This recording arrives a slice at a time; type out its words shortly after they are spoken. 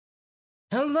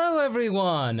Hello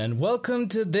everyone, and welcome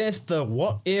to the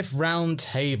What If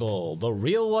Roundtable. The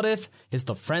real what if is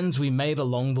the friends we made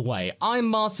along the way.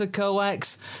 I'm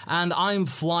Marsacoex, and I'm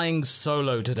flying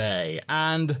solo today,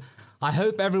 and I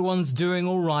hope everyone's doing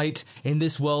alright in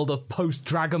this world of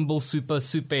post-Dragon Ball Super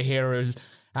superheroes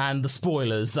and the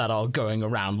spoilers that are going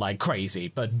around like crazy.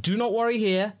 But do not worry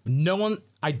here,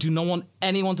 I do not want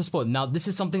anyone to spoil. Now, this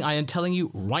is something I am telling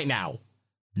you right now.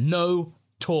 No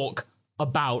talk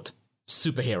about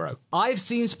superhero. I've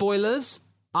seen spoilers.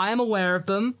 I am aware of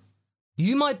them.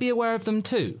 You might be aware of them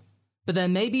too. But there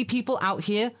may be people out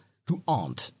here who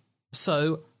aren't.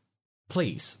 So,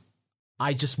 please,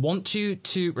 I just want you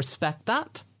to respect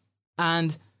that.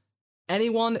 And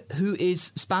anyone who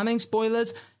is spamming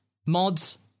spoilers,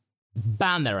 mods,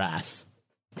 ban their ass.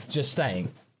 Just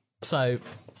saying. So,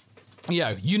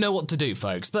 you know what to do,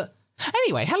 folks. But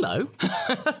anyway, hello.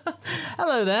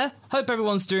 Hello there. Hope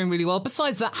everyone's doing really well.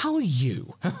 Besides that, how are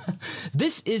you?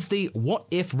 This is the What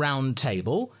If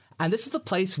Roundtable, and this is the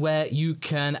place where you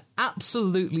can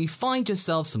absolutely find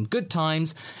yourself some good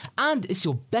times, and it's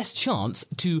your best chance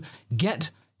to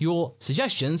get your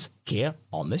suggestions here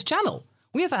on this channel.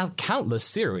 We have had countless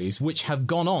series which have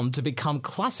gone on to become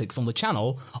classics on the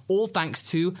channel, all thanks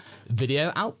to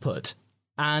video output.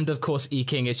 And of course,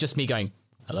 E-King is just me going,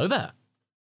 hello there.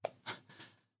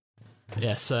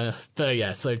 Yes, so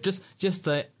just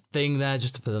a thing there,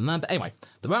 just to put on there. But anyway,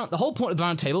 the whole point of the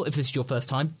round table, if this is your first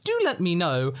time, do let me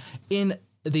know in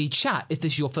the chat if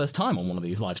this is your first time on one of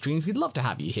these live streams. We'd love to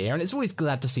have you here, and it's always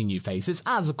glad to see new faces,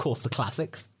 as of course the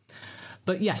classics.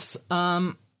 But yes,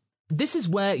 this is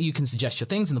where you can suggest your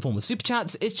things in the form of super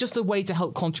chats. It's just a way to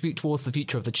help contribute towards the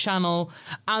future of the channel,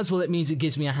 as well it means it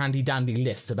gives me a handy dandy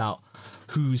list about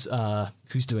who's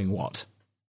doing what.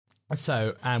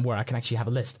 So, and where I can actually have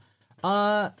a list.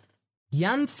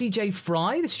 Jan CJ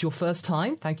Fry, this is your first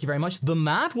time. Thank you very much. The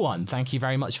Mad One, thank you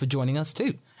very much for joining us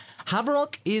too.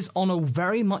 Havarok is on a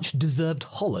very much deserved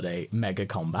holiday, Mega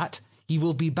Combat. He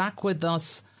will be back with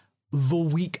us the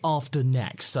week after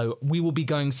next, so we will be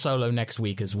going solo next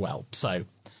week as well. So,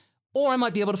 or I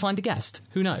might be able to find a guest.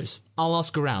 Who knows? I'll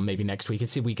ask around maybe next week and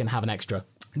see if we can have an extra.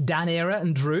 Dan Era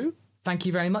and Drew, thank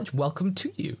you very much. Welcome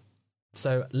to you.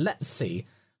 So let's see.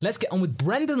 Let's get on with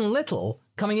Brendan Little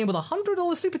coming in with a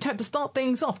 $100 super chat to start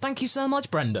things off. Thank you so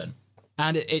much, Brendan.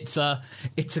 And it's a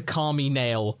Kami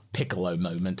Nail Piccolo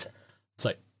moment. It's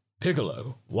like,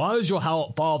 Piccolo, why is your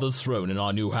father's throne in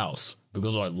our new house?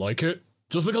 Because I like it?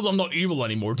 Just because I'm not evil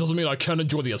anymore doesn't mean I can't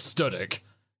enjoy the aesthetic.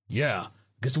 Yeah,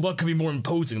 because what could be more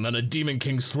imposing than a Demon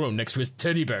King's throne next to his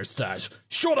teddy bear stash?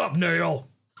 Shut up, Nail!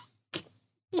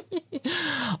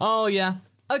 Oh, yeah.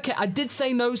 Okay, I did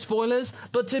say no spoilers,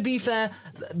 but to be fair,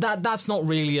 that's not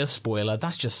really a spoiler.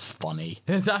 That's just funny.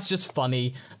 That's just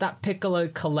funny. That Piccolo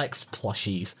collects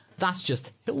plushies. That's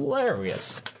just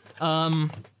hilarious.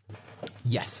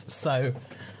 Yes, so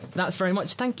that's very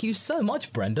much. Thank you so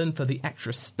much, Brendan, for the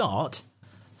extra start.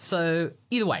 So,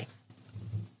 either way,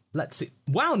 let's see.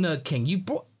 Wow, Nerd King, you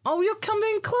brought. Oh, you're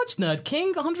coming in clutch, Nerd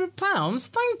King. £100.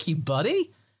 Thank you,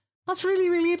 buddy. That's really,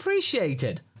 really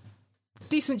appreciated.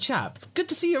 Decent chap. Good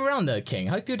to see you around, Nerd King.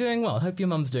 Hope you're doing well. Hope your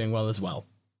mum's doing well as well.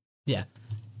 Yeah.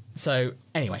 So,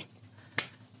 anyway.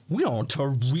 We're on to a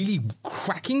really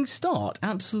cracking start.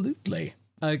 Absolutely.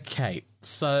 Okay,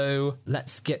 so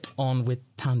let's get on with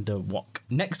Panda Wok.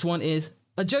 Next one is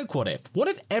a joke what if. What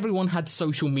if everyone had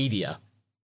social media?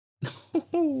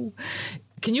 Can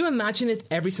you imagine if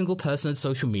every single person had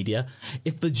social media?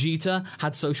 If Vegeta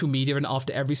had social media and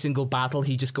after every single battle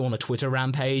he'd just go on a Twitter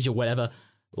rampage or whatever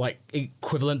like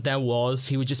equivalent there was,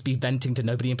 he would just be venting to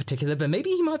nobody in particular, but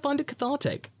maybe he might find it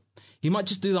cathartic. He might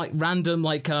just do like random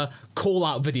like call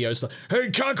out videos like, hey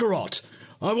Kakarot,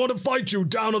 I want to fight you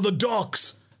down on the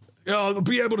docks. I'll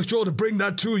be able to bring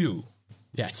that to you.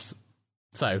 Yes.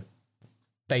 So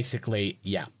basically,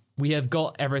 yeah, we have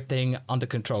got everything under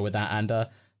control with that. And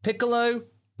Piccolo,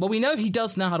 well, we know he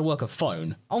does know how to work a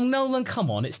phone. Oh, Nolan,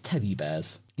 come on, it's teddy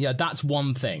bears. Yeah, that's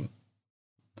one thing.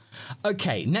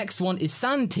 Okay, next one is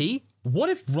Santi. What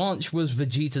if Ranch was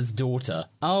Vegeta's daughter?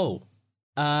 Oh,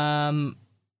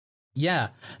 yeah,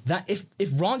 that if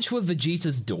Ranch were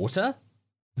Vegeta's daughter,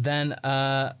 then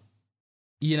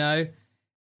you know,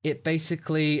 it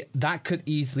basically that could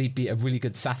easily be a really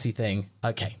good sassy thing.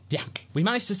 Okay, yeah, we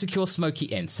managed to secure Smokey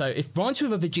in. So if Ranch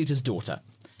were Vegeta's daughter,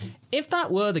 if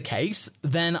that were the case,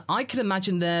 then I could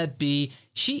imagine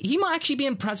he might actually be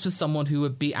impressed with someone who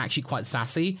would be actually quite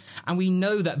sassy, and we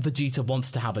know that Vegeta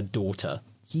wants to have a daughter.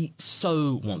 He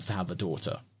so wants to have a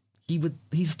daughter.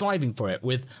 He's thriving for it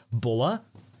with Bulla.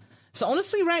 So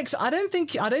honestly, Rex, I don't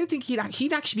think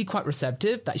he'd actually be quite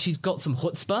receptive that she's got some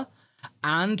chutzpah,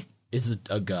 and is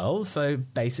a girl, so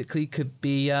basically could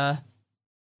be that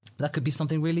could be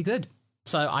something really good.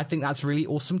 So I think that's really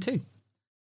awesome too.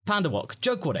 Pandawok,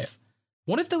 joke what if?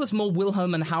 What if there was more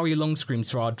Wilhelm and Howie Long screams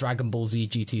through our Dragon Ball Z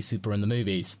GT Super in the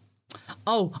movies?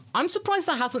 Oh, I'm surprised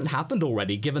that hasn't happened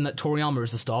already, given that Toriyama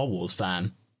is a Star Wars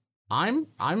fan. I'm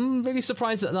really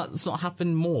surprised that that's not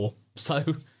happened more. So,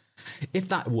 if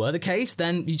that were the case,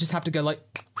 then you just have to go like...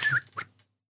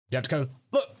 You have to go,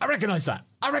 look, I recognise that!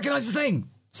 I recognise the thing!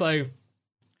 So,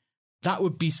 that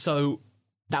would be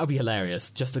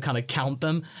hilarious, just to kind of count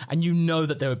them, and you know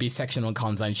that there would be a section on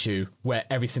Kanzan Shu where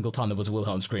every single time there was a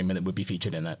Wilhelm scream and it would be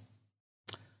featured in it.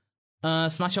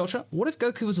 Smash Ultra, what if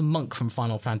Goku was a monk from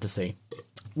Final Fantasy?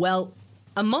 Well,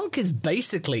 a monk is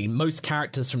basically most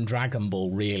characters from Dragon Ball,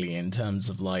 really, in terms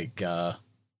of, like, oh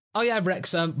yeah,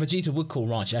 Rex, Vegeta would call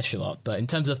Ranch Echelon, but in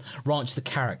terms of Ranch the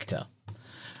character.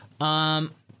 But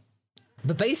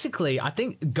basically, I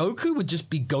think Goku would just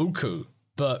be Goku,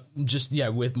 but just, yeah,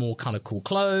 with more kind of cool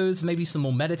clothes, maybe some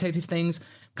more meditative things.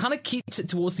 Kind of keeps it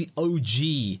towards the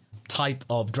OG type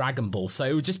of Dragon Ball, so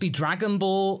it would just be Dragon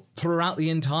Ball throughout the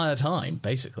entire time,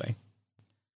 basically.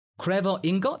 Krevo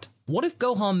Ingot, what if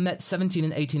Gohan met 17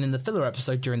 and 18 in the filler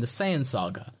episode during the Saiyan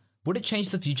saga? Would it change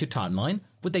the future timeline?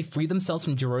 Would they free themselves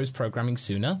from Jiro's programming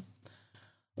sooner?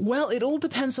 Well, it all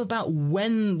depends about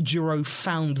when Jiro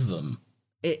found them.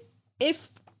 If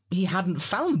he hadn't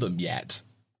found them yet,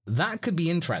 that could be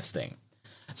interesting.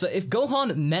 So if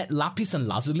Gohan met Lapis and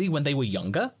Lazuli when they were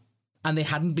younger, and they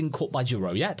hadn't been caught by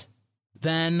Jiro yet,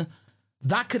 then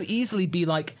that could easily be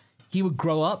like, he would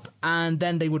grow up and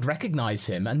then they would recognize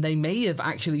him, and they may have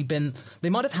actually been, they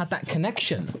might have had that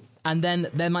connection, and then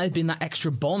there might have been that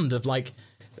extra bond of like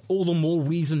all the more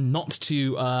reason not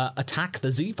to attack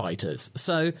the Z Fighters.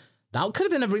 So that could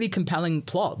have been a really compelling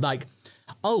plot. Like,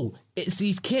 oh, it's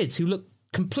these kids who look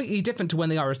completely different to when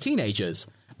they are as teenagers,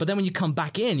 but then when you come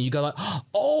back in, you go like,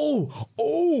 oh,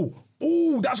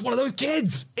 that's one of those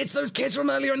kids. It's those kids from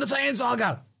earlier in the Saiyan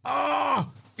saga.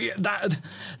 Yeah,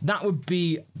 that'd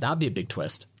be a big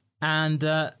twist. And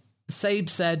Sabe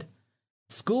said,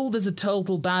 Schooled is a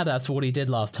total badass for what he did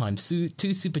last time. 2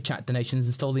 super chat donations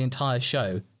and stole the entire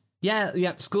show.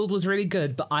 Yeah, Schooled was really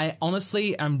good, but I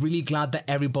honestly am really glad that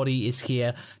everybody is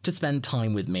here to spend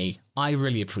time with me. I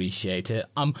really appreciate it.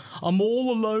 I'm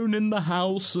all alone in the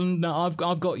house, and I've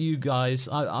got you guys.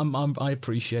 I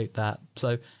appreciate that.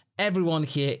 So everyone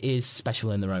here is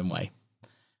special in their own way.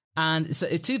 And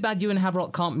it's too bad you and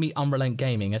Haverock can't meet Unrelent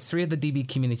Gaming. As 3 of the DB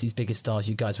community's biggest stars,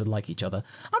 you guys would like each other.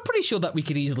 I'm pretty sure that we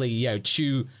could easily,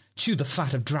 chew the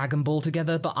fat of Dragon Ball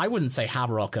together, but I wouldn't say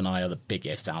Haverock and I are the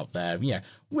biggest out there.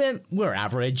 We're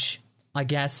average, I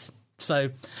guess. So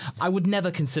I would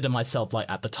never consider myself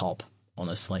like at the top,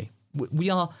 honestly. We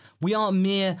are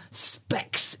mere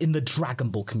specks in the Dragon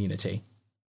Ball community.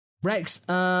 Rex,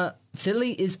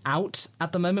 Philly is out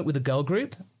at the moment with a girl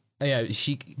group.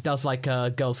 She does like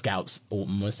Girl Scouts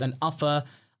almost, and Uffa,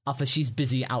 she's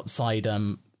busy outside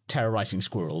terrorizing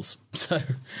squirrels. So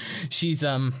she's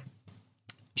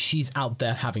out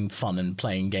there having fun and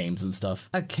playing games and stuff.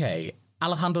 Okay,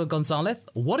 Alejandro Gonzalez,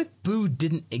 what if Boo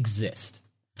didn't exist?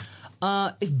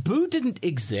 If Boo didn't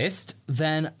exist,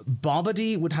 then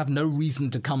Babidi would have no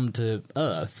reason to come to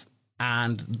Earth,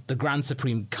 and the Grand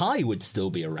Supreme Kai would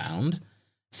still be around.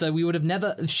 So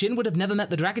Shin would have never met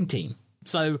the Dragon Team.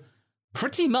 So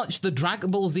pretty much the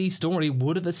Dragon Ball Z story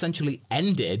would have essentially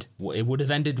ended. It would have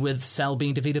ended with Cell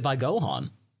being defeated by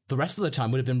Gohan. The rest of the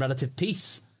time would have been relative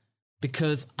peace.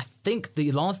 Because I think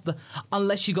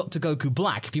unless you got to Goku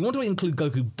Black, if you want to include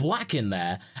Goku Black in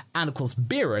there, and of course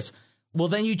Beerus, well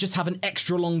then you just have an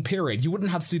extra long period. You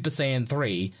wouldn't have Super Saiyan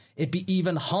 3. It'd be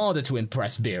even harder to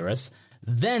impress Beerus.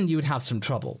 Then you would have some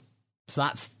trouble. So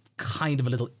that's kind of a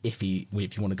little iffy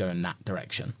if you want to go in that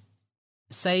direction.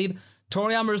 Sabe,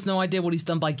 Toriyama has no idea what he's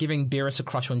done by giving Beerus a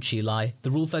crush on Chilai.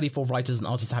 The Rule 34 writers and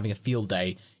artists are having a field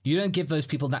day. You don't give those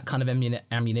people that kind of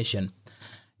ammunition.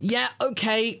 Yeah,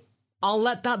 okay, I'll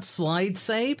let that slide,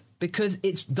 Sabe, because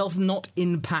it does not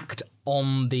impact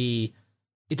on the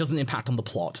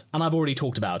plot, and I've already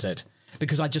talked about it,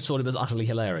 because I just thought it was utterly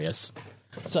hilarious.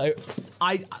 So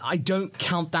I don't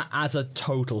count that as a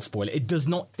total spoiler. It does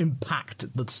not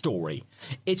impact the story.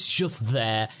 It's just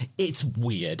there. It's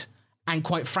weird. And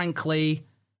quite frankly,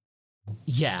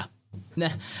 yeah.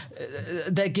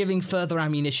 They're giving further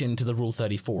ammunition to the Rule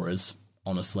 34ers,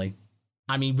 honestly.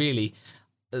 I mean, really,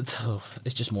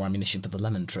 it's just more ammunition for the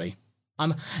lemon tree.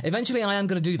 Eventually I am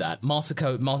going to do that.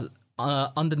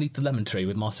 Underneath the lemon tree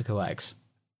with Masako X.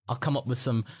 I'll come up with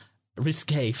some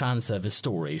risque fan service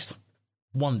stories.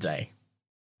 One day.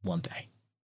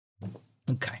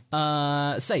 Okay.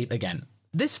 Sabe again.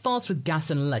 this farce with Gas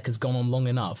and Lek has gone on long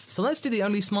enough, so let's do the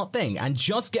only smart thing and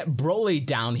just get Broly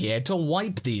down here to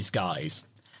wipe these guys.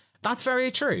 That's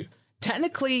very true.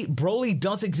 Technically, Broly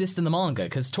does exist in the manga,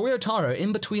 because Toyotaro,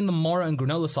 in between the Moro and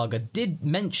Granola saga, did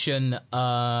mention,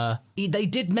 they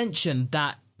did mention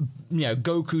that,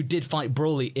 Goku did fight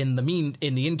Broly in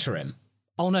the interim.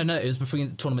 Oh, no, it was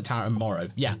between Tournament Tower and Moro,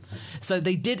 yeah. So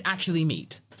they did actually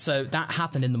meet. So that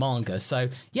happened in the manga. So,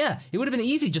 yeah, it would have been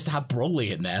easy just to have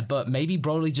Broly in there, but maybe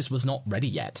Broly just was not ready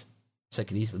yet. So it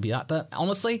could easily be that. But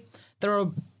honestly, there are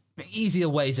easier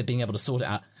ways of being able to sort it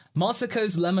out.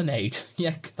 Masako's Lemonade.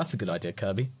 Yeah, that's a good idea,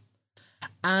 Kirby.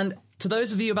 And to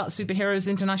those of you about Superheroes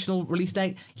International release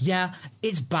date, yeah,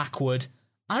 it's backward.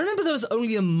 I remember there was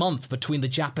only a month between the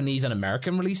Japanese and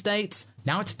American release dates.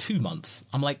 Now it's 2 months.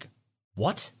 I'm like,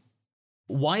 what?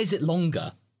 Why is it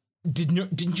longer?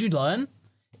 Didn't you learn?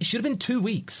 It should have been 2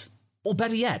 weeks. Or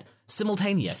better yet,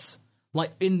 simultaneous.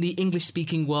 Like in the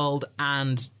English-speaking world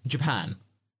and Japan.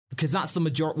 Because that's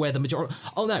where the majority...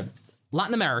 Oh no,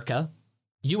 Latin America...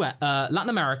 Latin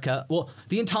America, well,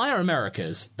 the entire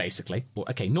Americas, basically. Well,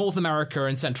 okay, North America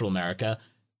and Central America,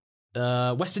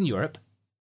 Western Europe,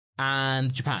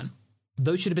 and Japan.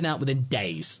 Those should have been out within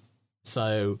days.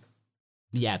 So,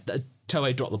 yeah,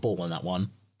 Toei dropped the ball on that one.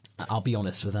 I'll be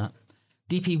honest with that.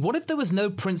 DP, what if there was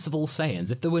no Prince of All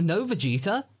Saiyans? If there were no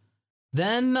Vegeta,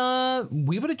 then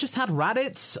we would have just had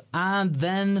Raditz, and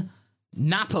then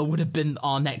Nappa would have been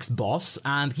our next boss,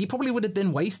 and he probably would have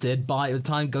been wasted by the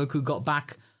time Goku got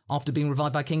back after being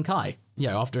revived by King Kai.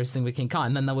 After his thing with King Kai,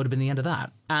 and then that would have been the end of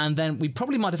that. And then we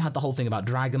probably might have had the whole thing about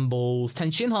Dragon Balls. Ten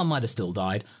Shinhan might have still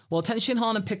died. Well, Ten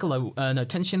Shinhan and Piccolo,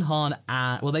 Ten Shinhan,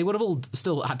 well, they would have all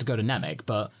still had to go to Namek,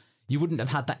 but you wouldn't have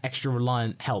had that extra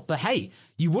reliant help. But hey,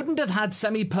 you wouldn't have had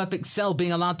Semi-Perfect Cell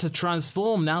being allowed to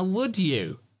transform now, would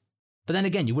you? But then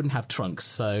again, you wouldn't have Trunks,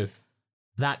 so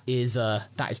that is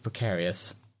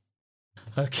precarious.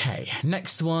 Okay,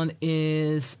 next one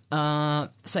is,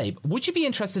 Sabe, would you be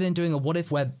interested in doing a what if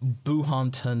where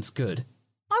Buhan turns good?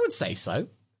 I would say so.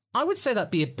 I would say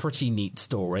that'd be a pretty neat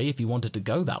story if you wanted to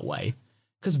go that way.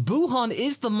 Because Buhan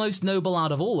is the most noble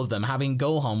out of all of them, having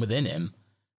Gohan within him.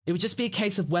 It would just be a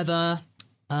case of whether,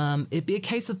 it'd be a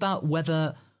case about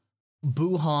whether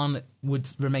Buhan would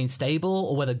remain stable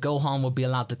or whether Gohan would be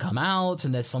allowed to come out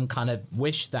and there's some kind of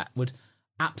wish that would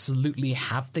absolutely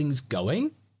have things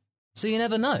going. So you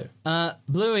never know.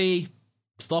 Bluey,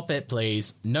 stop it,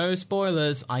 please. No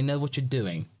spoilers. I know what you're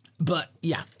doing. But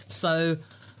yeah, so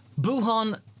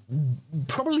Buhan,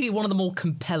 probably one of the more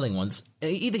compelling ones.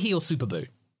 Either he or Super Buu.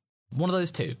 One of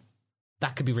those two.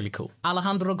 That could be really cool.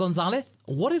 Alejandro Gonzalez,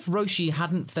 what if Roshi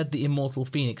hadn't fed the immortal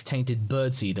Phoenix tainted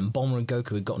birdseed and Bulma and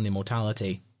Goku had gotten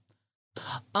immortality?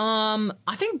 I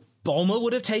think Bulma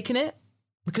would have taken it,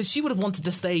 because she would have wanted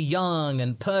to stay young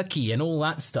and perky and all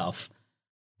that stuff.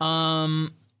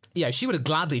 Yeah, she would have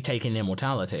gladly taken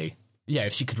immortality. Yeah,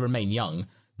 if she could remain young.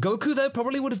 Goku, though,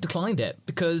 probably would have declined it,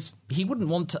 because he wouldn't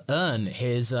want to earn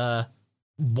his,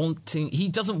 he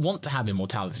doesn't want to have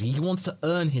immortality. He wants to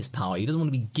earn his power. He doesn't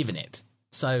want to be given it.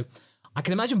 So, I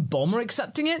can imagine Bulma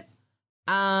accepting it.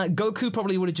 Goku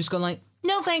probably would have just gone like,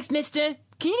 no thanks, mister.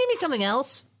 Can you give me something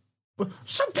else?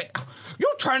 Something?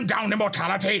 You turned down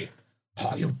immortality?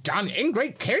 Oh, you darn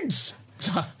ingrate kids.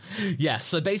 Yeah,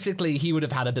 so basically he would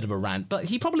have had a bit of a rant, but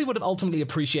he probably would have ultimately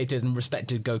appreciated and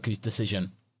respected Goku's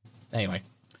decision. Anyway,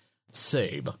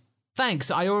 Sub.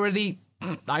 Thanks, I already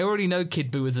know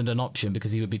Kid Buu isn't an option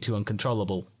because he would be too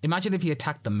uncontrollable. Imagine if he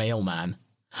attacked the mailman.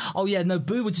 Oh yeah, no,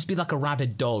 Buu would just be like a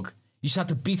rabid dog. You just have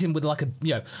to beat him with like a,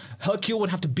 Hercule would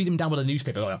have to beat him down with a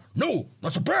newspaper. Like, no,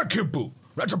 that's a bad Kid Buu.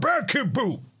 That's a bad Kid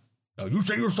Buu. Now you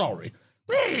say you're sorry.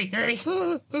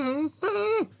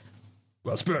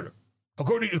 Well, Spirit, I'll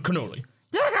go to eat your cannoli.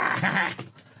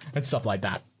 And stuff like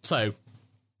that. So,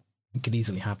 you could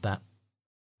easily have that.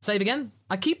 Save again.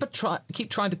 I keep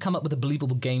trying to come up with a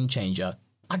believable game changer.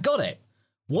 I got it.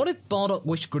 What if Bardock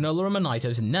wished Granola and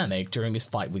Monitos in Namek during his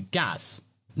fight with Gas?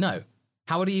 No.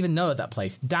 How would he even know at that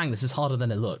place? Dang, this is harder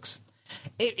than it looks.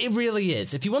 It really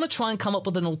is. If you want to try and come up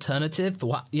with an alternative for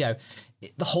what, the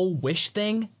whole wish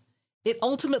thing, it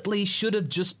ultimately should have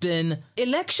just been...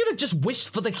 Elec should have just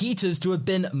wished for the heaters to have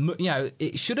been...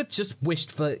 it should have just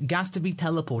wished for Gas to be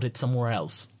teleported somewhere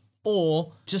else.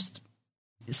 Or just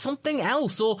something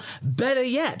else. Or better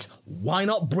yet, why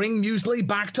not bring Muesli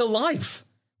back to life?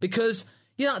 Because,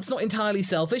 it's not entirely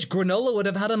selfish. Granola would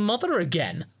have had a mother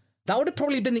again. That would have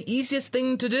probably been the easiest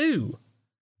thing to do.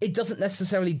 It doesn't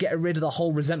necessarily get rid of the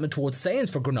whole resentment towards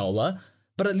Saiyans for Granola,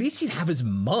 but at least he'd have his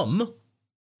mum.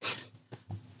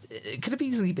 It could have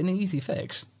easily been an easy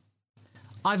fix.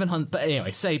 Ivan Hunt, but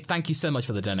anyway, thank you so much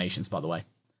for the donations, by the way.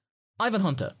 Ivan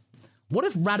Hunter. What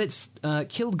if Raditz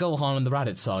killed Gohan in the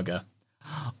Raditz saga?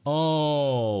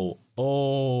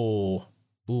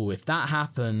 If that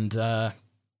happened,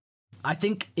 I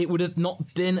think it would have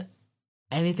not been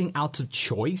anything out of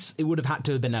choice. It would have had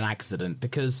to have been an accident,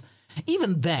 because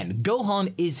even then,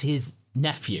 Gohan is his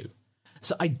nephew.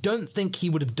 So I don't think he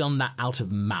would have done that out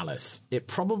of malice. It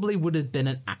probably would have been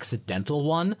an accidental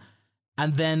one,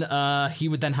 and then he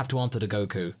would then have to answer to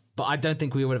Goku. But I don't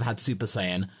think we would have had Super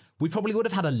Saiyan. We probably would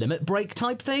have had a limit break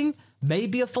type thing,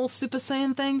 maybe a false Super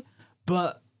Saiyan thing,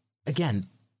 but again,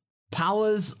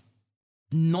 power's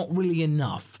not really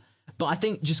enough. But I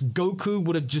think just Goku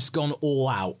would have just gone all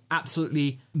out,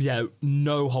 absolutely,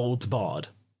 no holds barred.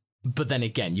 But then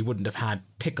again, you wouldn't have had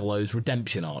Piccolo's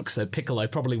redemption arc, so Piccolo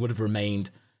probably would have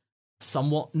remained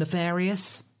somewhat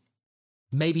nefarious.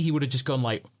 Maybe he would have just gone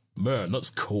like, man, that's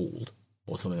cold,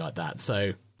 or something like that.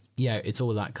 So, yeah, it's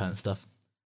all that kind of stuff.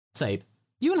 Sabe,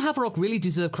 you and Haverock really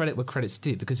deserve credit where credit's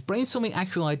due, because brainstorming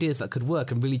actual ideas that could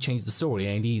work and really change the story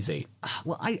ain't easy.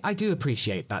 Well, I do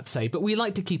appreciate that, Sabe, but we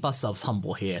like to keep ourselves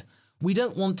humble here. We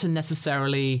don't want to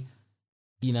necessarily,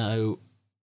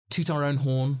 toot our own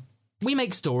horn. We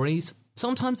make stories.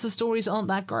 Sometimes the stories aren't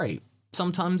that great.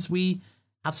 Sometimes we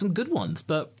have some good ones,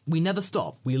 but we never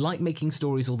stop. We like making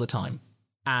stories all the time.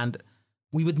 And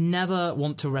we would never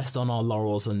want to rest on our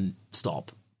laurels and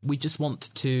stop. We just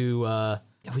want to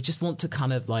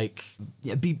kind of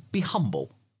be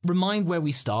humble, remind where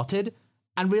we started,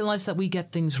 and realize that we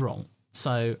get things wrong.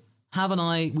 So Hav and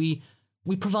I, we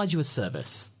provide you a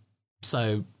service.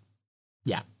 So,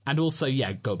 yeah. And also,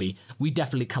 Gobi, we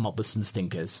definitely come up with some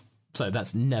stinkers. So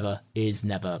that's never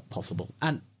possible.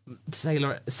 And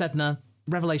Sailor, Sedna,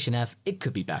 Revelation F, it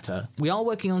could be better. We are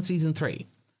working on Season 3,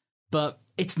 but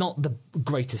it's not the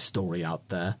greatest story out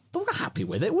there. But we're happy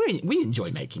with it. We enjoy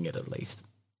making it, at least.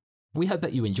 We hope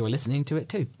that you enjoy listening to it,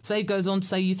 too. Save goes on to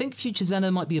say, you think Future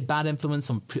Zeno might be a bad influence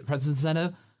on present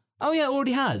Zeno? Oh, yeah, it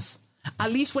already has.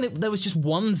 At least when there was just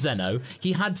one Zeno,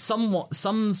 he had some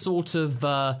sort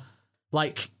of,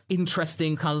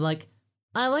 interesting kind of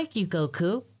I like you,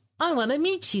 Goku. I want to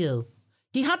meet you.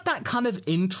 He had that kind of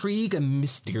intrigue and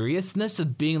mysteriousness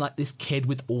of being like this kid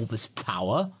with all this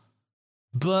power.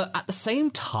 But at the same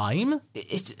time,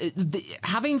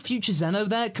 having Future Zeno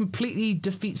there completely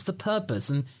defeats the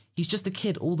purpose, and he's just a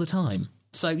kid all the time.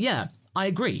 So yeah, I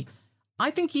agree.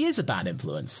 I think he is a bad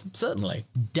influence. Certainly.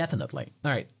 Definitely. All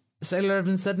right. Sailor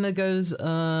Evan Sedna goes,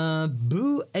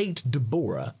 Boo ate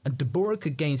Deborah, and Deborah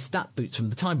could gain stat boots from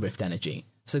the Time Rift energy.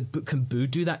 So can Boo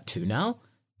do that too now?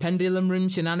 Pendulum Rim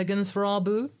shenanigans for our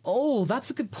Boo? Oh,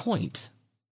 that's a good point.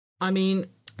 I mean,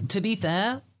 to be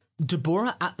fair,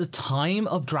 Deborah at the time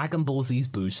of Dragon Ball Z's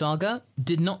Boo saga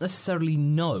did not necessarily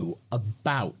know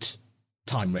about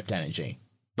Time Rift energy.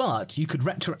 But you could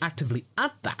retroactively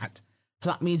add that.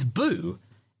 So that means Boo,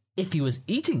 if he was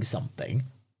eating something,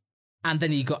 and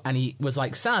then he was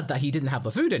sad that he didn't have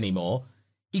the food anymore,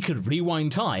 he could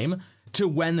rewind time to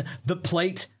when the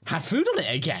plate had food on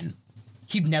it again.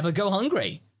 He'd never go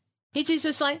hungry. He'd be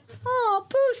just like, oh,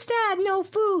 Boo's dad, no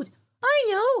food. I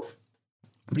know.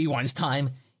 Rewinds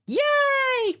time.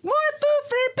 Yay! More food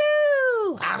for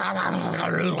Boo!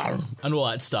 And all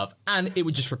that stuff. And it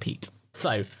would just repeat.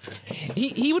 So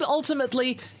he would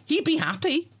ultimately, he'd be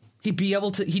happy.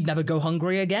 He'd never go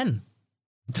hungry again.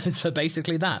 So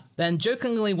basically that. Then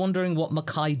jokingly wondering what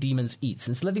Makai demons eat,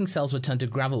 since living cells would turn to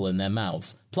gravel in their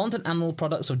mouths. Plant and animal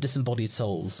products or disembodied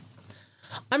souls.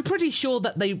 I'm pretty sure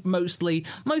that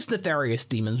most nefarious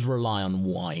demons rely on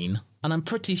wine. And I'm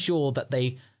pretty sure that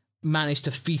they manage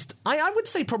to feast, I would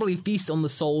say probably feast on the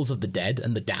souls of the dead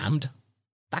and the damned.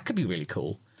 That could be really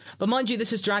cool. But mind you,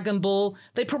 this is Dragon Ball.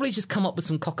 They probably just come up with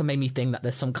some cockamamie thing that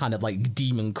there's some kind of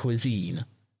demon cuisine.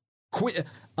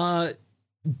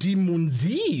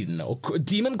 Demonzine, or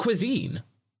demon cuisine.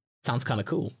 Sounds kind of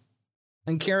cool.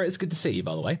 And Kira, it's good to see you,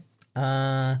 by the way.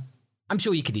 I'm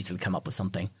sure you could easily come up with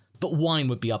something. But wine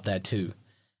would be up there too.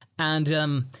 And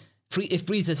if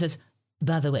Frieza says,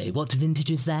 by the way, what vintage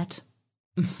is that?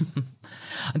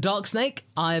 Dark Snake,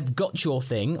 I've got your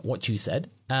thing, what you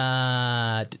said.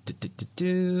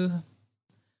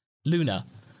 Luna,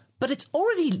 but it's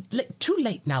already too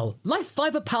late now. Life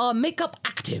fiber power makeup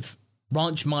active.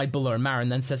 Ranch, My, Buller, and Marin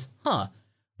then says,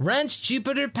 Ranch,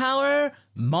 Jupiter power,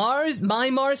 Mars, My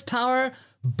Mars power,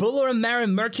 Buller and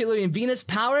Marin, Mercury and Venus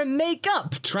power, make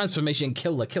up. Transformation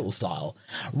Kill la Kill style.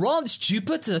 Ranch,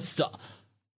 Jupiter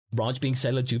Ranch being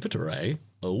Sailor Jupiter, eh?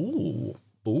 Ooh.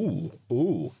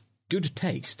 Good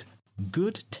taste.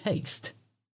 Good taste.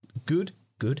 Good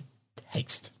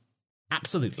taste.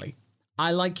 Absolutely.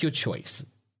 I like your choice.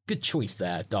 Good choice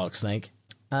there, Dark Snake.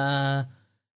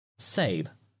 Sabe.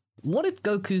 What if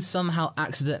Goku somehow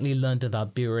accidentally learned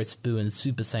about Beerus, Buu, and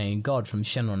Super Saiyan God from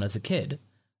Shenron as a kid?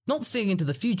 Not seeing into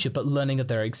the future, but learning of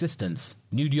their existence.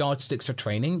 New yardsticks for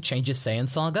training, changes Saiyan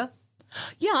Saga?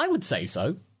 Yeah, I would say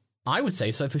so. I would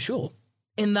say so for sure.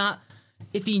 In that,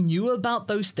 if he knew about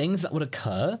those things that would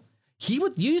occur, he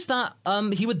would use that,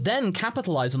 he would then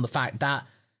capitalize on the fact that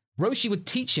Roshi would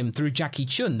teach him through Jackie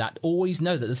Chun that always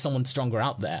know that there's someone stronger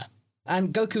out there.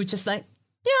 And Goku would just say,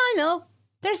 yeah, I know.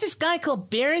 There's this guy called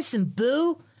Beerus and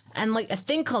Boo, and like a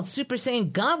thing called Super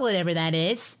Saiyan God, whatever that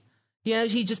is. You know,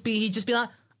 he'd just be like,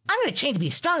 I'm gonna train to be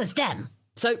as strong as them.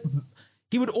 So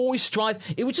he would always strive.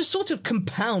 It would just sort of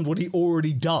compound what he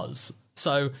already does.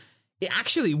 So it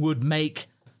actually would make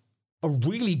a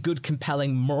really good,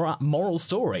 compelling moral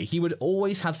story. He would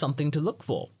always have something to look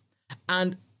for.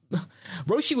 And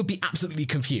Roshi would be absolutely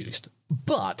confused.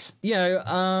 But, you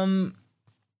know,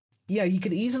 he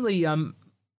could easily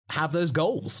have those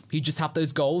goals. He'd just have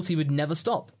those goals. He would never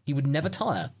stop. He would never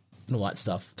tire and all that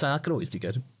stuff. So that could always be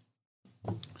good.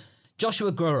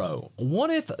 Joshua Goro. What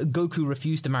if Goku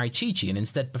refused to marry Chi-Chi and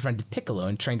instead befriended Piccolo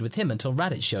and trained with him until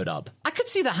Raditz showed up? I could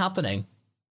see that happening.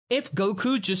 If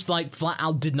Goku just, like, flat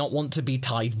out did not want to be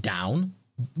tied down,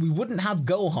 we wouldn't have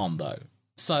Gohan, though.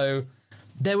 So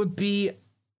it would be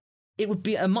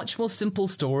a much more simple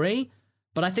story,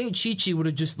 but I think Chi-Chi would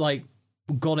have just, like,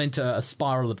 got into a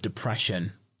spiral of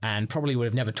depression and probably would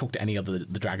have never talked to any of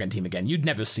the Dragon Team again. You'd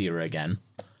never see her again.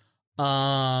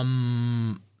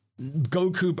 Goku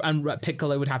and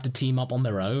Piccolo would have to team up on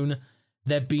their own.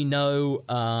 There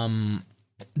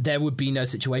would be no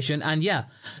situation. And yeah,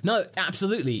 no,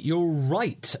 absolutely. You're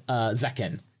right,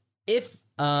 Zekken. If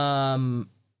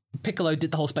Piccolo did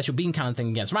the whole special beam cannon thing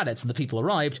against Raditz and the people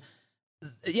arrived,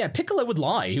 yeah, Piccolo would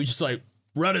lie. He was just like,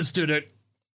 Raditz did it.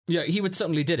 Yeah, he would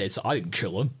certainly did it, so I didn't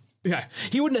kill him. Yeah,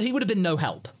 he would have been no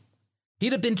help.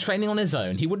 He'd have been training on his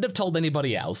own. He wouldn't have told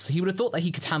anybody else. He would have thought that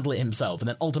he could handle it himself. And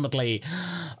then ultimately,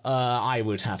 I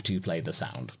would have to play the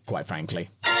sound, quite frankly.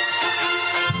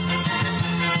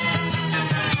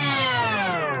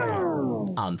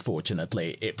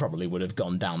 Unfortunately, it probably would have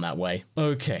gone down that way.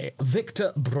 Okay,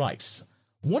 Victor Bryce.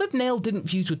 What if Nail didn't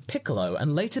fuse with Piccolo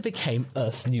and later became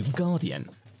Earth's new Guardian?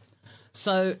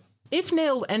 So, if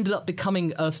Nail ended up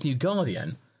becoming Earth's new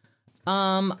Guardian,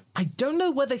 I don't know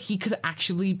whether he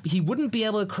wouldn't be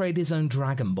able to create his own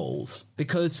Dragon Balls,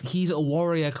 because he's a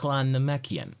warrior clan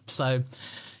Namekian. So,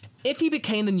 if he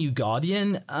became the new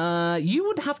Guardian, you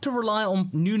would have to rely on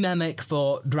New Namek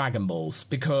for Dragon Balls,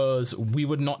 because we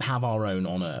would not have our own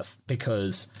on Earth,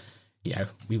 because, you know,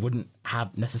 we wouldn't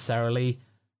have necessarily,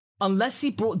 unless he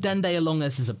brought Dende along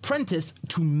as his apprentice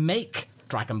to make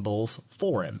Dragon Balls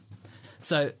for him.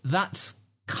 So, that's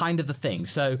kind of the thing.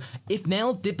 So if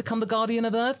Nail did become the Guardian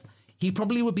of Earth, he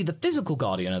probably would be the physical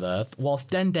Guardian of Earth, whilst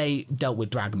Dende dealt with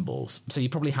Dragon Balls. So you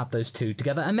probably have those two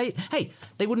together, and they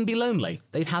wouldn't be lonely.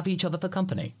 They'd have each other for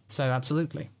company. So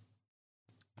absolutely.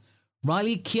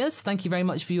 Riley Kiers, thank you very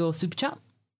much for your super chat.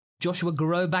 Joshua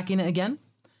Garo back in it again.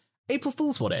 April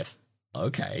Fool's what if?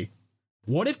 Okay.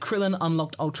 What if Krillin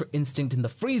unlocked Ultra Instinct in the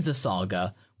Frieza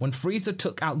saga when Frieza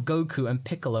took out Goku and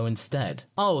Piccolo instead?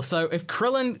 Oh, so if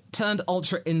Krillin turned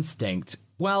Ultra Instinct,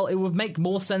 well, it would make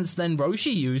more sense than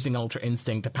Roshi using Ultra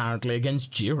Instinct, apparently,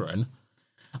 against Jiren.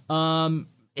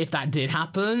 If that did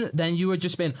happen, then you would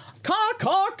just been Chidaze,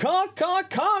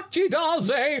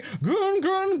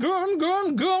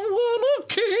 gun,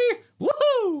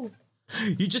 woohoo!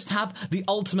 You just have the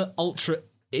ultimate Ultra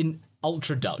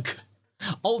Duck.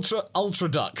 Ultra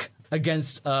Duck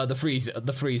against the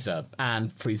Frieza, and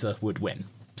Frieza would win.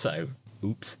 So,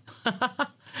 oops.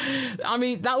 I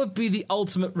mean, that would be the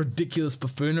ultimate ridiculous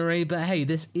buffoonery, but hey,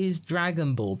 this is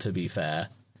Dragon Ball, to be fair.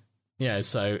 Yeah,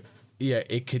 so, yeah,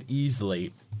 it could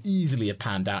easily have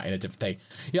panned out in a different thing.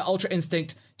 Yeah, Ultra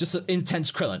Instinct, just an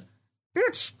intense Krillin.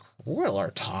 It's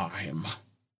Kriller time.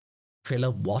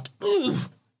 Kriller what? Oof!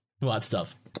 All that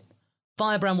stuff.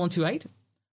 Firebrand128.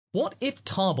 What if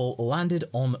Tarbell landed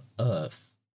on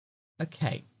Earth?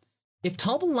 Okay. If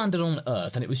Tarbell landed on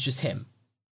Earth and it was just him,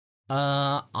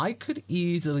 I could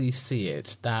easily see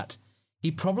it that he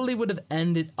probably would have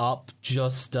ended up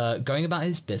just going about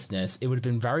his business. It would have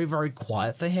been very, very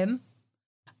quiet for him.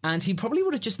 And he probably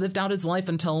would have just lived out his life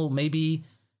until maybe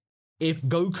if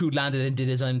Goku landed and did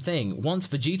his own thing. Once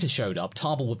Vegeta showed up,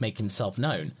 Tarbell would make himself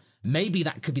known. Maybe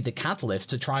that could be the catalyst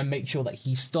to try and make sure that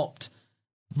he stopped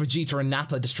Vegeta and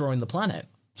Nappa destroying the planet.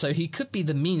 So he could be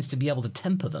the means to be able to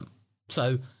temper them.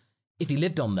 So if he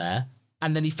lived on there,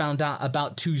 and then he found out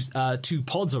about two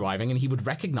pods arriving, and he would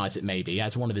recognize it maybe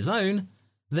as one of his own,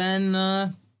 then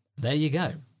there you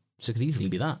go. So it could easily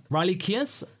be that. Riley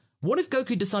Kiers, What if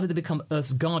Goku decided to become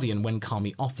Earth's guardian when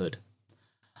Kami offered?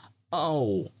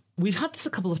 Oh, we've had this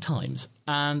a couple of times,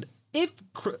 and if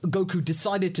Goku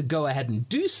decided to go ahead and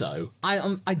do so,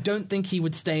 I don't think he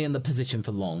would stay in the position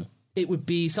for long. It would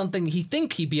be something he'd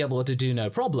be able to do no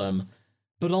problem,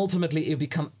 but ultimately it would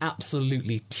become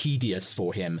absolutely tedious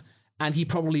for him, and he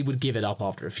probably would give it up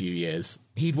after a few years.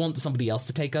 He'd want somebody else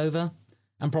to take over,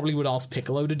 and probably would ask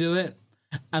Piccolo to do it,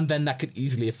 and then that could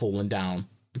easily have fallen down.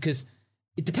 Because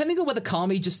depending on whether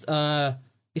Kami just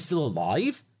is still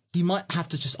alive, he might have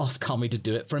to just ask Kami to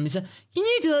do it for him. He said, "Can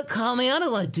you do it, Kami? I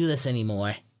don't want to do this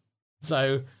anymore."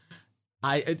 So,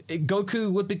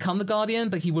 Goku would become the Guardian,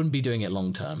 but he wouldn't be doing it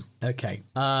long term. Okay.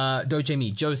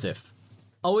 Dojimi, Joseph.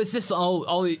 Oh, is this?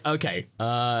 Okay.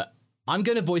 I'm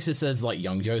going to voice this as, like,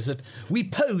 young Joseph. "We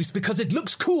pose because it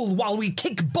looks cool while we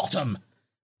kick bottom."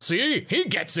 "See, he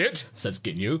gets it," says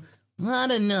Ginyu. "I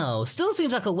don't know. Still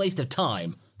seems like a waste of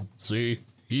time." "See,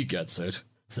 he gets it,"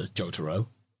 says Jotaro.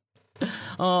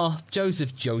 Oh,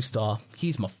 Joseph Joestar.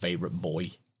 He's my favourite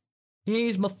boy.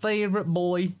 He's my favourite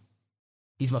boy.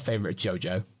 He's my favourite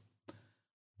JoJo.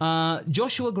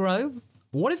 Joshua Grove.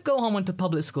 What if Gohan went to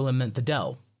public school and meant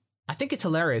Fidel? I think it's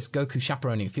hilarious Goku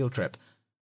chaperoning a field trip.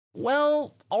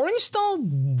 Well, Orange Star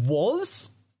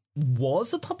was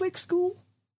a public school.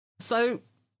 So,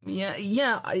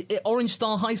 yeah, Orange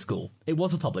Star High School. It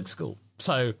was a public school.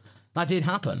 So, that did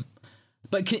happen.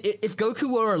 But if Goku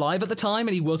were alive at the time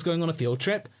and he was going on a field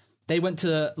trip, they went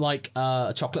to, like,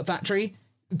 a chocolate factory,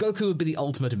 Goku would be the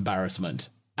ultimate embarrassment.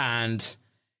 And,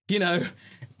 you know,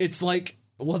 it's like,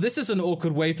 well, this is an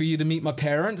awkward way for you to meet my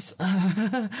parents.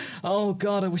 Oh,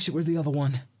 God, I wish it were the other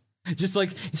one. Just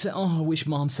like, he said, "Oh, I wish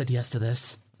Mom said yes to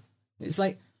this." It's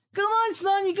like, "Come on,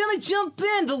 son, you gotta jump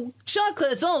in. The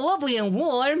chocolate's all lovely and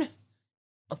warm."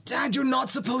 "Oh, Dad, you're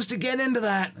not supposed to get into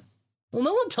that." "Well,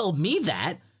 no one told me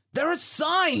that. There are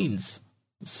signs."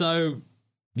 So,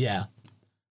 yeah.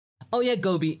 Oh, yeah,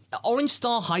 Gobi. Orange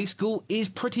Star High School is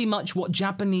pretty much what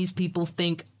Japanese people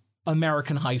think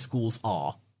American high schools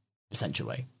are,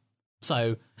 essentially.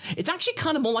 So, it's actually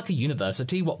kind of more like a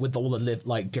university, what with all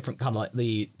the different kind of like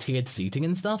the tiered seating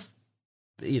and stuff.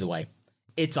 Either way,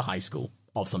 it's a high school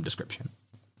of some description.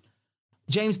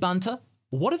 James Banter.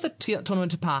 What if the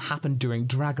Tournament of Power happened during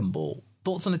Dragon Ball?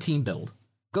 Thoughts on a team build?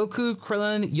 Goku,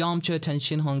 Krillin, Yamcha,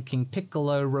 Tenshinhan, King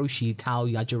Piccolo, Roshi, Tao,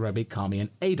 Yajirobe, Kami,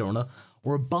 and Adon,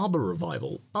 or a Barber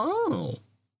revival. Oh,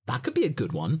 that could be a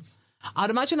good one.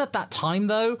 I'd imagine at that time,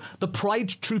 though, the Pride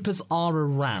Troopers are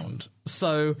around.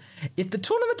 So, if the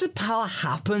Tournament of Power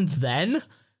happened then,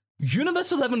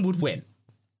 Universe 11 would win.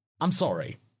 I'm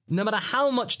sorry. No matter how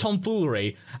much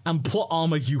tomfoolery and plot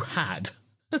armor you had,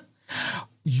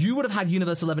 you would have had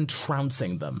Universe 11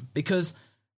 trouncing them. Because,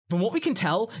 from what we can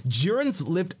tell, Jiren's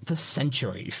lived for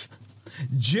centuries.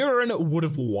 Jiren would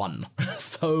have won.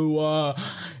 So,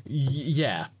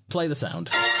 yeah, play the sound.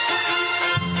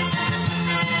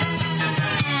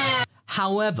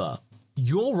 However,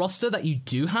 your roster that you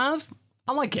do have,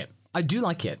 I like it. I do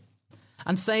like it.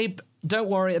 And Sabe, don't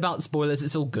worry about spoilers,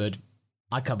 it's all good.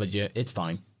 I covered you, it's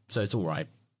fine. So it's alright.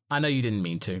 I know you didn't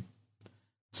mean to.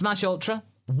 Smash Ultra,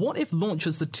 what if Launch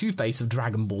was the Two-Face of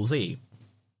Dragon Ball Z?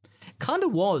 Kind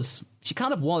of was. She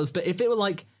kind of was, but if it were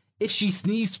like, if she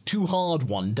sneezed too hard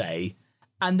one day,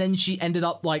 and then she ended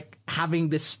up, like, having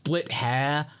this split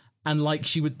hair, and, like,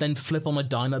 she would then flip on a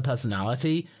Dino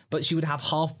personality, but she would have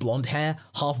half blonde hair,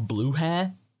 half blue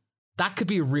hair. That could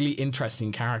be a really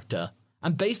interesting character.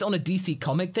 And based on a DC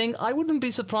comic thing, I wouldn't be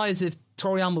surprised if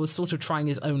Toriyama was sort of trying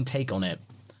his own take on it.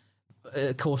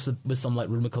 Of course, with some, like,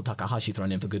 Rumiko Takahashi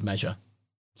thrown in for good measure.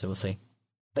 So we'll see.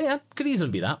 But yeah, could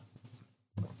easily be that.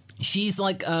 She's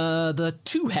like, the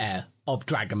two-hair of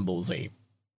Dragon Ball Z.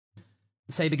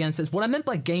 Save Again says, what I meant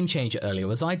by game changer earlier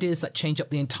was ideas that change up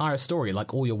the entire story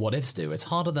like all your what ifs do. It's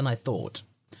harder than I thought.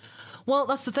 Well,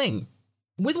 that's the thing.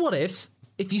 With what ifs,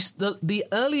 if you the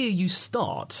earlier you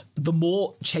start, the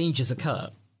more changes occur.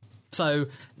 So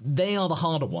they are the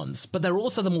harder ones, but they're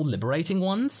also the more liberating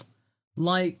ones.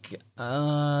 Like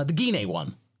the Gine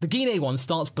one. The Gine one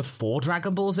starts before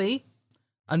Dragon Ball Z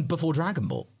and before Dragon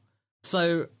Ball.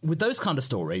 So, with those kind of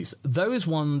stories, those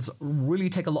ones really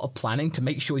take a lot of planning to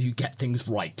make sure you get things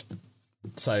right.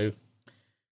 So,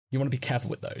 you want to be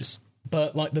careful with those.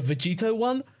 But, like, the Vegito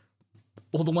one,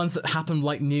 or the ones that happen,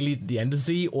 like, nearly at the end of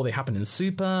Z, or they happen in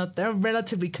Super, they're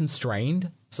relatively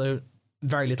constrained, so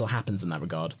very little happens in that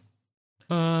regard.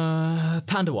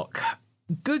 Pandawok.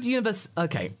 Good Universe...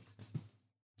 Okay.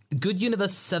 Good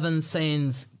Universe 7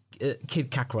 Saiyans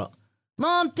Kid Kakarot.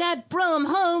 Mom, Dad, bro, I'm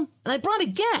home, and I brought a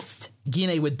guest.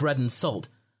 Gine with bread and salt.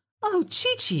 Oh,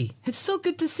 Chi-Chi, it's so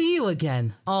good to see you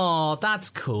again. Oh, that's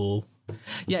cool.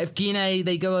 Yeah, if Gine,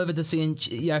 they go over to see, and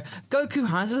Goku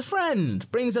has a friend,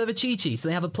 brings over Chi-Chi, so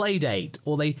they have a play date,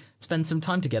 or they spend some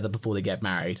time together before they get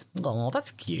married. Oh,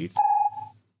 that's cute.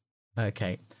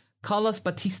 Okay. Carlos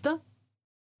Batista?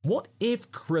 What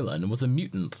if Krillin was a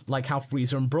mutant, like how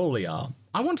Frieza and Broly are?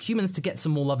 I want humans to get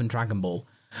some more love in Dragon Ball.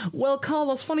 Well,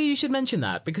 Carlos, funny you should mention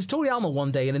that, because Toriyama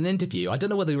one day in an interview, I don't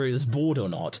know whether he was bored or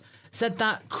not, said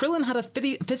that Krillin had a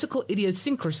physical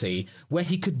idiosyncrasy where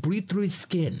he could breathe through his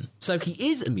skin. So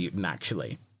he is a mutant,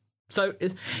 actually. So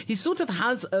he sort of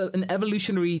has an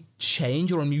evolutionary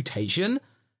change or a mutation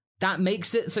that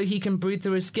makes it so he can breathe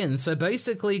through his skin. So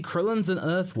basically, Krillin's an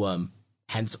earthworm,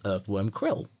 hence Earthworm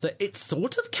Krill. So it's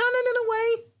sort of canon in a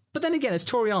way, but then again, it's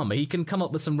Toriyama. He can come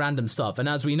up with some random stuff, and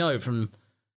as we know from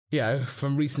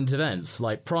recent events,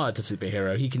 like prior to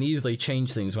Superhero, he can easily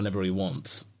change things whenever he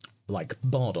wants, like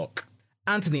Bardock.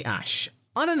 Anthony Ash.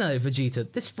 I don't know, Vegeta.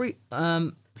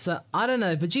 Vegeta,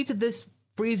 this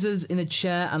Frieza's in a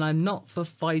chair, and I'm not for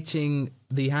fighting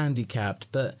the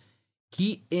handicapped, but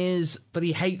he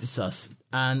hates us,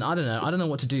 and I don't know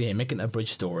what to do here, making it a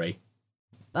bridge story.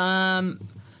 Well,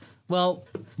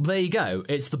 there you go.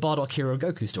 It's the Bardock Hero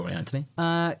Goku story, Anthony.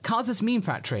 Kaz's Meme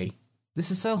Factory. This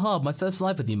is so hard. My first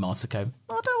live with you, Masako.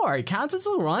 Oh, don't worry, Kaz. It's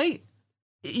all right.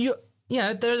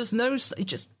 There's no.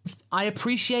 I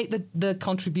appreciate the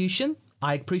contribution.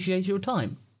 I appreciate your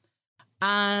time.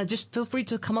 And just feel free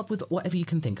to come up with whatever you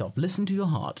can think of. Listen to your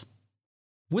heart.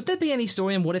 Would there be any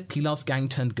story in what if Pilaf's gang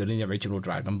turned good in the original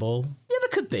Dragon Ball? Yeah, there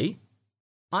could be.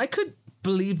 I could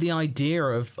believe the idea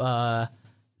of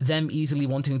them easily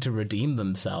wanting to redeem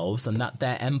themselves, and that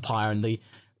their empire and the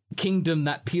kingdom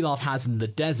that Pilaf has in the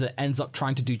desert ends up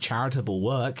trying to do charitable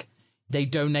work. They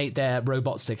donate their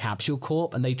robots to Capsule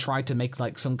Corp, and they try to make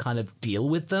like some kind of deal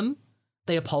with them.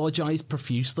 They apologize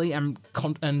profusely and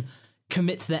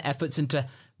commit their efforts into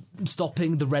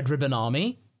stopping the Red Ribbon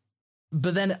Army.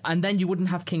 But then you wouldn't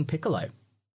have King Piccolo.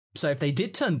 So if they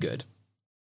did turn good,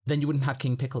 then you wouldn't have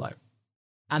King Piccolo,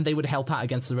 and they would help out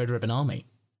against the Red Ribbon Army.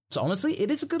 So honestly,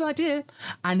 it is a good idea,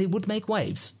 and it would make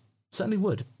waves. Certainly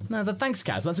would. No, but thanks,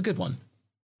 Kaz. That's a good one.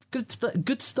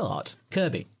 Good start.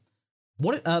 Kirby.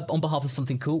 What on behalf of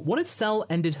something cool, what if Cell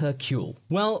ended Hercule?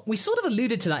 Well, we sort of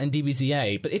alluded to that in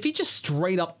DBZA, but if he just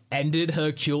straight up ended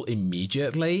Hercule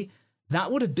immediately,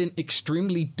 that would have been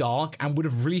extremely dark and would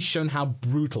have really shown how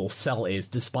brutal Cell is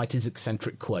despite his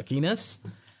eccentric quirkiness.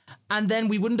 And then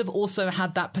we wouldn't have also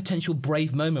had that potential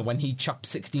brave moment when he chucked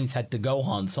 16's head to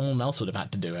Gohan. Someone else would have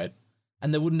had to do it.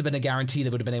 And there wouldn't have been a guarantee they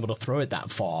would have been able to throw it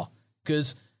that far.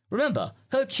 Because, remember,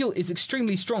 Hercule is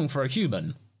extremely strong for a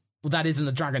human. Well, that isn't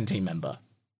a Dragon Team member.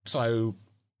 So,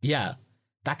 yeah,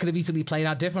 that could have easily played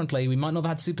out differently. We might not have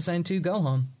had Super Saiyan 2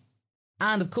 Gohan.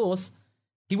 And, of course,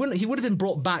 he would have been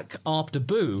brought back after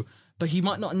Boo, but he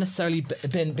might not necessarily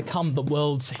become the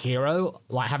world's hero,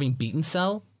 like having beaten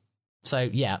Cell. So,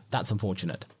 yeah, that's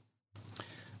unfortunate.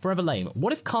 Forever Lame.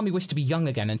 What if Kami wished to be young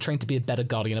again and trained to be a better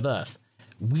Guardian of Earth?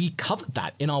 We covered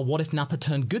that in our What If Nappa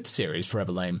Turned Good series,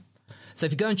 Forever Lame. So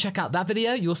if you go and check out that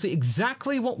video, you'll see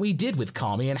exactly what we did with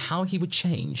Kami and how he would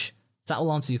change. That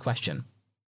will answer your question.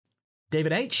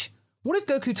 David H. What if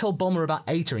Goku told Bulma about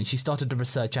Eta and she started to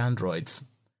research androids?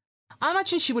 I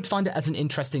imagine she would find it as an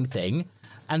interesting thing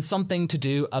and something to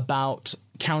do about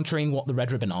countering what the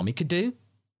Red Ribbon Army could do.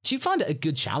 She'd find it a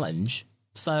good challenge.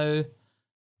 So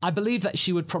I believe that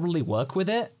she would probably work with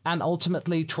it and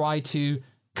ultimately try to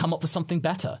come up with something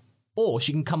better. Or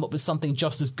she can come up with something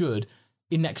just as good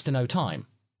in next to no time,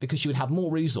 because she would have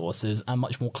more resources and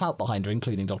much more clout behind her,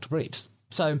 including Dr. Briefs.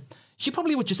 So she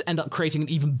probably would just end up creating an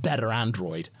even better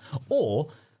android, or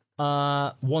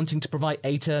wanting to provide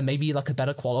Eta maybe like a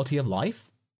better quality of life.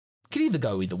 Could either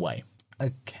go either way.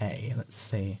 Okay, let's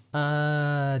see.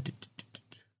 Kirby,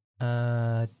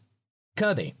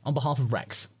 on behalf of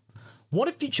Rex. What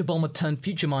if Future Bulma turned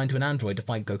Future Mind to an android to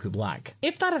fight Goku Black?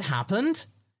 If that had happened,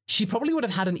 she probably would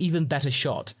have had an even better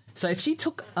shot. So if she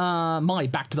took Mai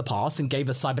back to the past and gave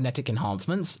her cybernetic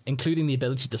enhancements, including the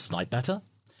ability to snipe better,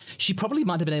 she probably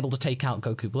might have been able to take out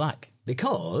Goku Black.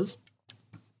 Because,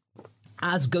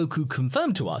 as Goku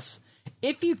confirmed to us,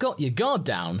 if you got your guard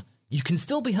down, you can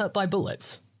still be hurt by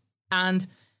bullets. And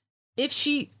if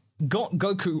she got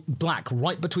Goku Black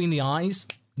right between the eyes,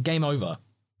 game over,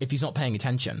 if he's not paying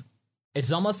attention. If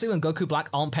Zamasu and Goku Black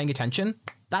aren't paying attention,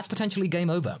 that's potentially game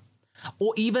over.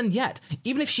 Or even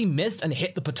if she missed and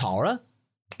hit the Potara,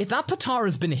 if that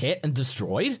Potara's been hit and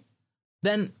destroyed,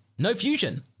 then no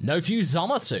fusion, no fuse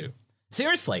Zamasu.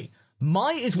 Seriously,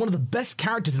 Mai is one of the best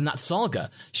characters in that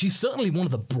saga. She's certainly one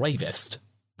of the bravest.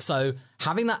 So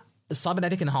having that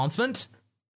cybernetic enhancement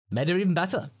made her even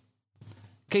better.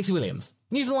 Casey Williams,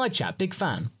 new to the live chat, big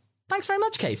fan. Thanks very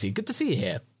much, Casey. Good to see you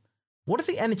here. What if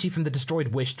the energy from the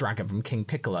destroyed Wish Dragon from King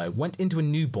Piccolo went into a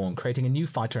newborn, creating a new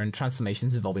fighter and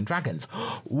transformations involving dragons?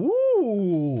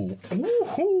 Ooh!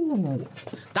 Ooh!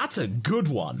 That's a good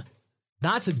one.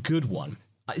 That's a good one.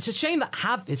 It's a shame that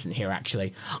Hav isn't here,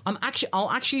 actually. I'll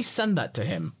actually send that to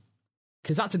him.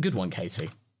 Because that's a good one, Casey.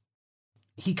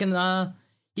 He can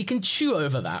chew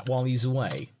over that while he's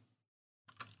away.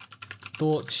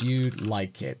 Thought you'd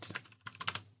like it.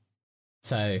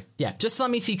 So, yeah, just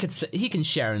let me see he can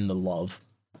share in the love.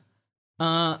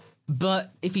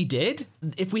 But if he did,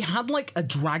 if we had, like, a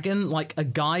dragon, like, a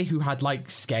guy who had,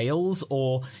 like, scales,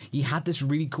 or he had this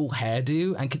really cool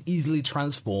hairdo and could easily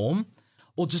transform,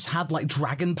 or just had, like,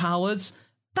 dragon powers,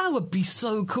 that would be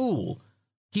so cool.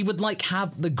 He would, like,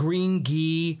 have the green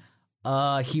gi,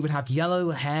 he would have yellow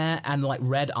hair and, like,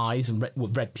 red eyes and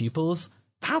red pupils.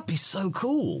 That would be so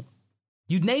cool.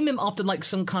 You'd name him after, like,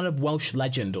 some kind of Welsh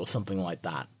legend or something like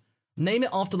that. Name it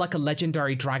after, like, a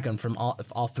legendary dragon from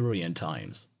Arthurian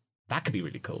times. That could be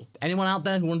really cool. Anyone out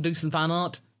there who want to do some fan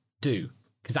art? Do,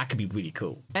 because that could be really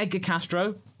cool. Edgar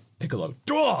Castro, Piccolo,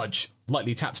 dodge!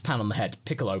 Lightly taps Pan on the head.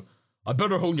 Piccolo, I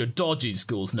better hone your dodging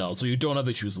skills now so you don't have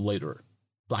issues later.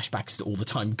 Flashbacks to all the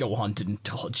time Gohan didn't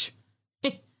dodge.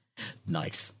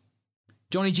 Nice.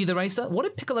 Johnny G the Racer, what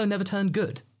if Piccolo never turned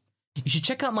good? You should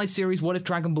check out my series, What If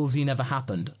Dragon Ball Z Never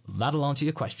Happened? That'll answer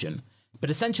your question. But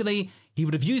essentially, he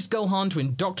would have used Gohan to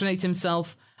indoctrinate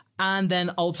himself, and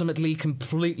then ultimately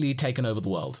completely taken over the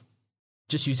world.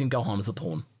 Just using Gohan as a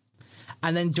pawn.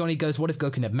 And then Johnny goes, what if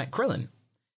Goku never met Krillin?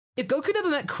 If Goku never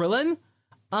met Krillin,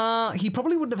 he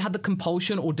probably wouldn't have had the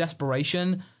compulsion or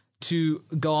desperation to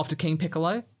go after King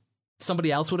Piccolo. Somebody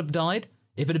else would have died.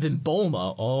 If it had been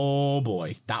Bulma, oh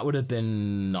boy, that would have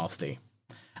been nasty.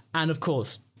 And of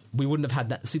course, we wouldn't have had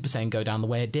that Super Saiyan go down the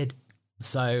way it did.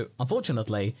 So,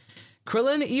 unfortunately,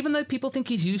 Krillin, even though people think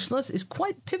he's useless, is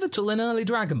quite pivotal in early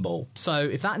Dragon Ball. So,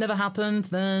 if that never happened,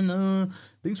 then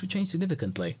things would change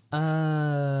significantly.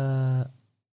 Sabe?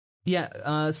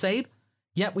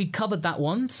 Yeah, we covered that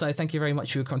one, so thank you very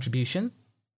much for your contribution.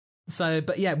 So,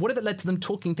 but yeah, what if it led to them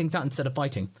talking things out instead of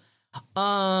fighting?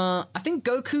 I think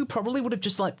Goku probably would have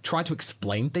just, like, tried to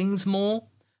explain things more,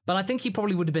 but I think he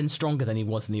probably would have been stronger than he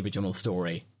was in the original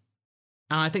story.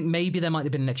 And I think maybe there might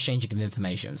have been an exchanging of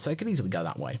information, so it could easily go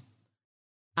that way.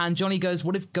 And Johnny goes,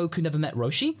 what if Goku never met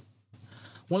Roshi?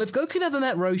 Well, if Goku never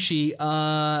met Roshi,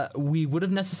 we would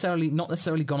have not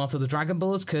necessarily gone after the Dragon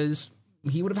Balls, because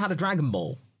he would have had a Dragon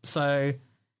Ball. So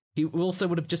he also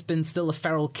would have just been still a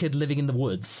feral kid living in the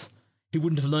woods. He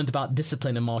wouldn't have learned about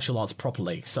discipline and martial arts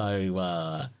properly.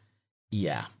 So,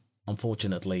 yeah,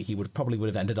 unfortunately, he probably would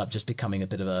have ended up just becoming a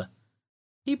bit of a...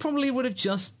 He probably would have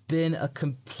just been a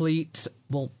complete,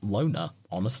 well, loner,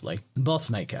 honestly. Boss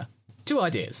maker. 2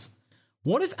 ideas.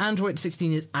 What if Android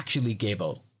 16 is actually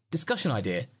Gebo? Discussion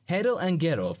idea. Hero and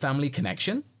Gero, family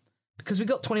connection? Because we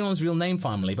got 21's real name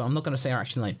finally, but I'm not going to say our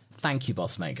actual name. Thank you,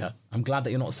 Boss Maker. I'm glad that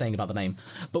you're not saying about the name.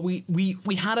 But we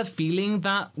had a feeling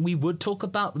that we would talk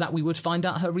about, that we would find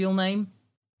out her real name,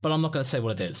 but I'm not going to say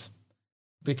what it is.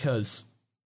 Because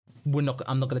I'm not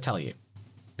going to tell you.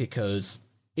 Because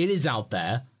it is out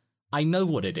there. I know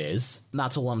what it is.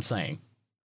 That's all I'm saying.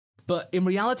 But in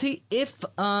reality, if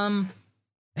Hero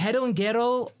and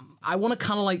Gero, I want to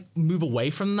kind of like move away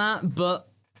from that, but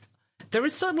there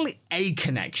is certainly a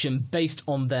connection based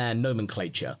on their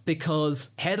nomenclature,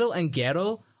 because Hero and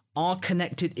Gero are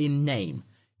connected in name.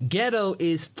 Gero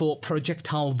is for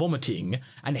projectile vomiting,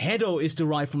 and Hero is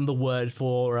derived from the word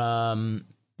for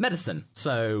medicine.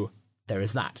 So there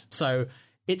is that. So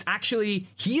it's actually,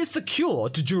 he is the cure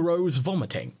to Jiro's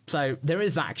vomiting. So there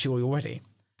is that actually already.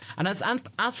 And as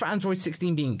for Android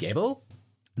 16 being Gebo,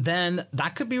 then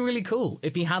that could be really cool.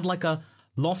 If he had like a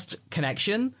lost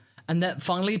connection, and then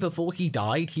finally before he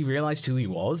died, he realized who he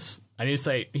was, and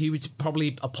he would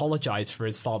probably apologize for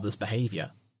his father's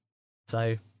behavior. So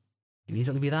it can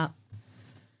easily be that.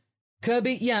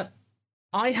 Kirby, yeah,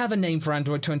 I have a name for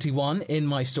Android 21 in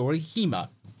my story, Hema.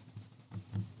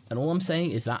 And all I'm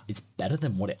saying is that it's better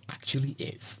than what it actually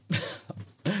is.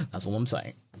 That's all I'm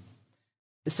saying.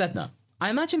 Sedna, I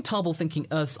imagine Tarbell thinking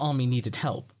Earth's army needed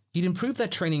help. He'd improve their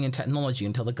training and technology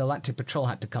until the Galactic Patrol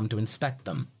had to come to inspect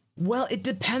them. Well, it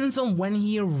depends on when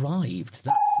he arrived.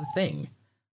 That's the thing.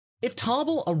 If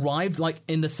Tarbell arrived like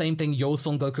in the same thing, Yo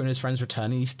Son Goku and his friends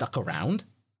return, and he stuck around,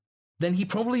 then he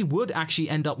probably would actually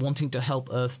end up wanting to help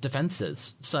Earth's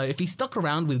defenses. So if he stuck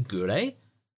around with Gure,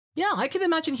 yeah, I can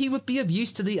imagine he would be of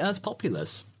use to the Earth's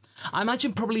populace. I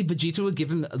imagine probably Vegeta would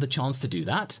give him the chance to do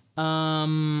that.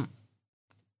 Oh,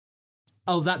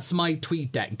 that's my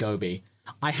tweet deck, Gobi.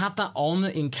 I have that on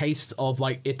in case of,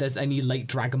 like, if there's any late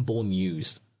Dragon Ball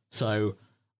news. So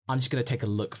I'm just going to take a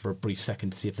look for a brief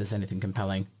second to see if there's anything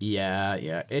compelling.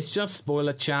 Yeah, it's just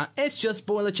spoiler chat. It's just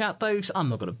spoiler chat, folks. I'm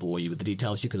not going to bore you with the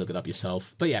details. You can look it up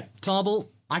yourself. But yeah, Tarble,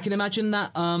 I can imagine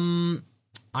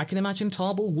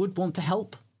Tarble would want to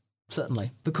help.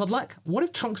 Certainly. But Kodlak, what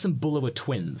if Trunks and Buller were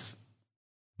twins?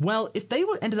 Well, if they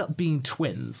ended up being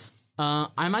twins, I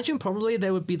imagine probably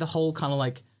there would be the whole kind of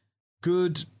like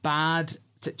good, bad,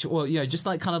 well, just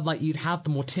like kind of like you'd have the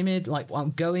more timid, like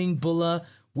outgoing Buller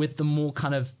with the more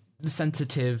kind of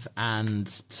sensitive and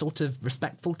sort of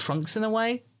respectful Trunks in a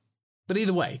way. But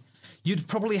either way, you'd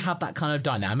probably have that kind of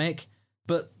dynamic,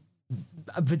 but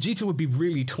Vegeta would be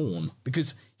really torn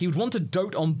because he would want to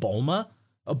dote on Buller,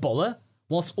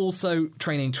 whilst also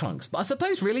training Trunks. But I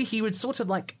suppose really he would sort of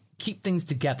like keep things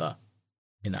together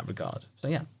in that regard. So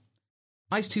yeah.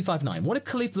 Ice259, what if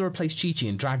Caulifla replaced Chi-Chi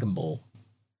in Dragon Ball?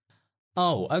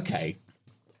 Oh, okay.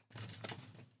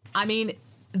 I mean,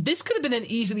 this could have been an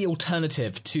easily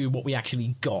alternative to what we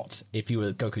actually got if you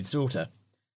were Goku's daughter.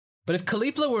 But if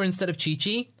Caulifla were instead of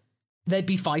Chi-Chi, they'd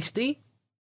be feisty.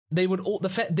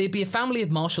 They'd be a family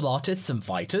of martial artists and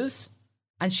fighters,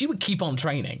 and she would keep on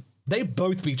training. They'd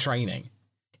both be training.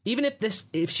 Even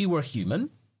if she were a human,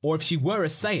 or if she were a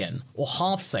Saiyan, or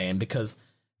half Saiyan, because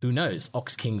who knows,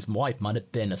 Ox King's wife might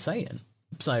have been a Saiyan.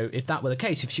 So if that were the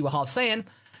case, if she were half Saiyan,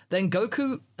 then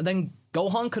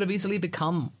Gohan could have easily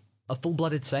become a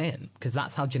full-blooded Saiyan, because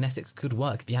that's how genetics could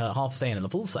work if you had a half Saiyan and a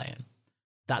full Saiyan.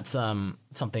 That's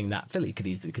something that Philly could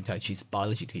easily tell. She's a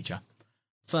biology teacher.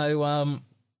 So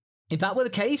if that were the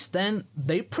case, then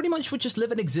they pretty much would just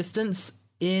live an existence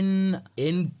in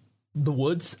the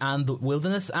woods and the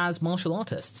wilderness as martial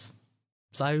artists.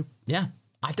 So, yeah,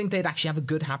 I think they'd actually have a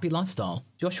good, happy lifestyle.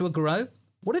 Joshua Garou,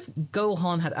 what if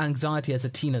Gohan had anxiety as a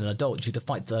teen and an adult due to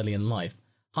fights early in life?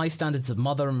 High standards of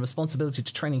mother and responsibility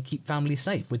to train and keep family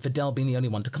safe, with Videl being the only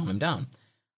one to calm him down.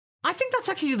 I think that's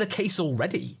actually the case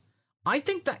already. I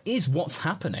think that is what's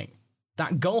happening.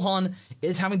 That Gohan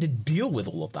is having to deal with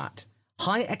all of that.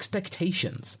 High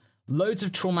expectations, loads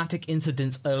of traumatic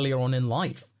incidents earlier on in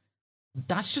life.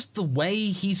 That's just the way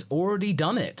he's already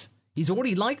done it. He's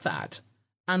already like that.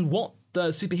 And what the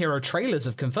superhero trailers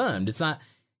have confirmed is that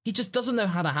he just doesn't know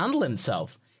how to handle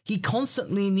himself. He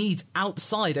constantly needs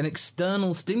outside and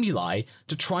external stimuli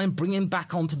to try and bring him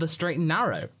back onto the straight and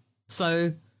narrow.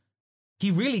 So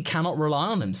he really cannot rely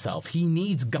on himself. He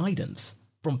needs guidance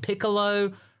from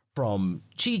Piccolo, from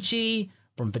Chi-Chi,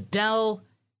 from Videl.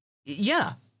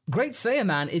 Yeah, Great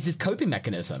Saiyaman is his coping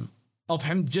mechanism of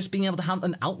him just being able to have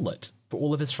an outlet for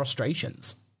all of his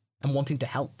frustrations and wanting to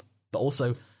help, but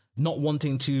also not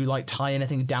wanting to like tie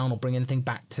anything down or bring anything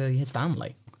back to his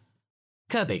family.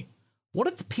 Kirby, what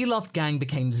if the Pilaf gang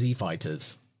became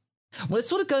Z-Fighters? Well, it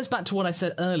sort of goes back to what I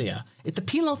said earlier. If the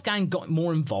Pilaf gang got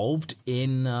more involved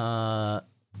in the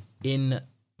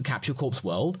Capsule Corp's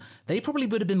world, they probably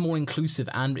would have been more inclusive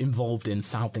and involved in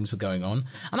how things were going on.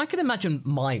 And I can imagine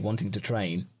Mai wanting to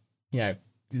train,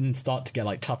 and start to get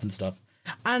like tough and stuff.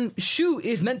 And Shu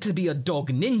is meant to be a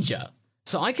dog ninja,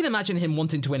 so I can imagine him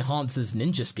wanting to enhance his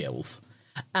ninja skills.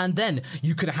 And then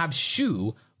you could have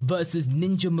Shu versus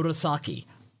Ninja Murasaki.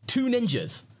 Two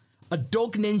ninjas. A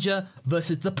dog ninja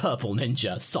versus the purple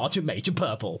ninja, Sergeant Major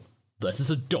Purple, versus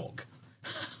a dog.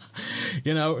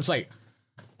 It's like,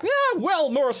 yeah, well,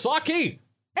 Murasaki,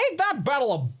 ain't that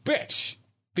battle a bitch?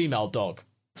 Female dog.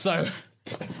 So,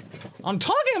 I'm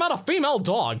talking about a female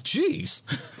dog, jeez.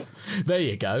 There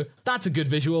you go. That's a good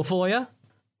visual for you.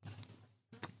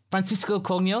 Francisco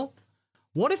Cogno,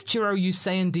 what if Jiro used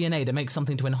Saiyan DNA to make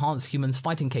something to enhance humans'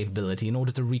 fighting capability in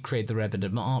order to recreate the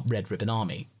Red Ribbon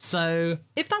Army? So,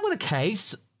 if that were the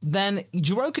case, then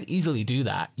Jiro could easily do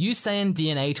that. Use Saiyan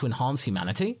DNA to enhance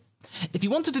humanity. If he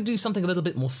wanted to do something a little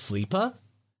bit more sleeper,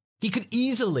 he could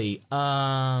easily,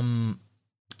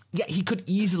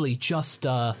 just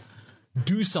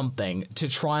do something to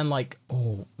try and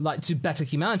to better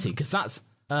humanity, because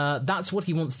that's what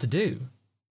he wants to do.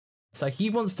 So he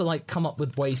wants to come up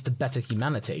with ways to better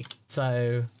humanity.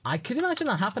 So I could imagine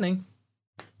that happening.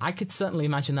 I could certainly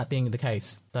imagine that being the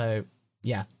case. So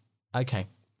yeah, okay.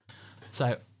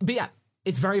 So, but yeah,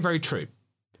 it's very, very true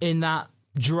in that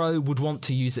Jiro would want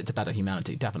to use it to better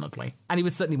humanity, definitely. And he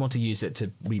would certainly want to use it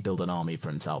to rebuild an army for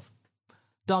himself.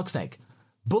 Darksnake,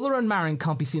 Buller and Marin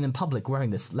can't be seen in public wearing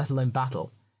this, let alone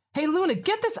battle. Hey Luna,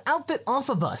 get this outfit off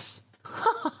of us!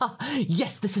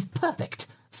 Yes, this is perfect!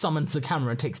 Summons the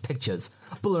camera and takes pictures.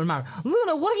 Buller and Marin,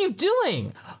 Luna, what are you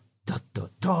doing? Da da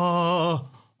da!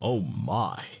 Oh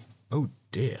my. Oh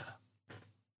dear.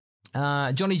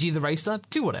 Johnny G the Racer,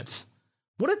 two what ifs.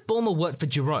 What if Bulma worked for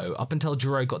Jiro up until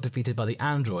Jiro got defeated by the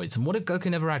androids? And what if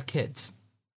Goku never had kids?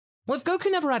 Well, if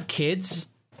Goku never had kids,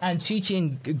 and Chi-Chi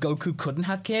and Goku couldn't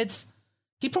have kids,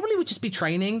 he probably would just be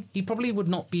training. He probably would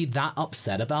not be that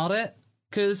upset about it,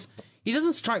 because he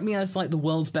doesn't strike me as, like, the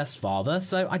world's best father,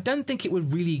 so I don't think it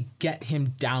would really get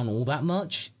him down all that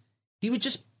much. He would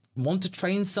just want to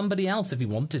train somebody else if he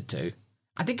wanted to.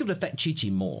 I think it would affect Chi-Chi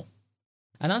more.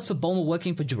 And as for Bulma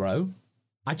working for Gero,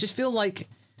 I just feel like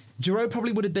Gero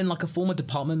probably would have been like a former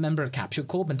department member of Capsule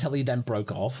Corp until he then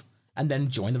broke off and then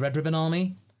joined the Red Ribbon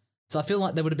Army. So I feel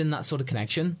like there would have been that sort of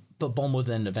connection, but Bulma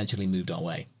then eventually moved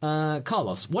away.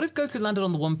 Carlos, what if Goku landed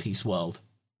on the One Piece world?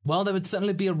 Well, there would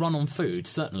certainly be a run on food,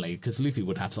 certainly, because Luffy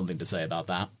would have something to say about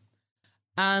that.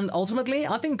 And ultimately,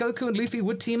 I think Goku and Luffy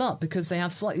would team up because they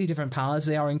have slightly different powers,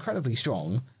 they are incredibly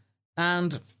strong,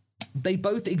 and they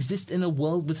both exist in a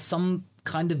world with some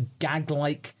kind of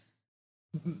gag-like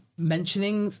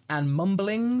mentionings and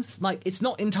mumblings. Like, it's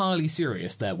not entirely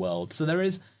serious, their world, so there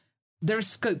is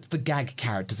scope for gag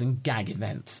characters and gag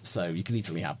events, so you can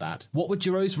easily have that. What would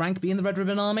Jiro's rank be in the Red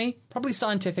Ribbon Army? Probably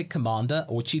Scientific Commander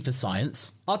or Chief of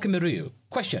Science. Akamiru.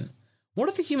 Question. What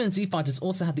if the human Z-Fighters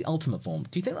also had the Ultimate form?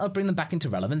 Do you think that would bring them back into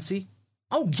relevancy?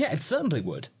 Oh yeah, it certainly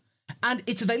would. And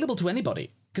it's available to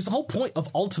anybody, because the whole point of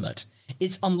Ultimate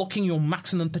is unlocking your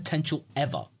maximum potential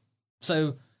ever.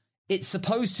 So it's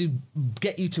supposed to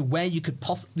get you to where you could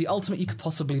the ultimate you could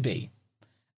possibly be.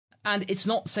 And it's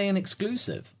not, say, an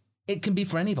exclusive. It can be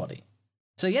for anybody.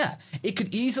 So yeah, it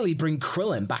could easily bring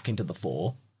Krillin back into the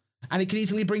fore, and it could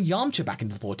easily bring Yamcha back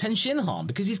into the fore, Ten Shinhan,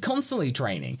 because he's constantly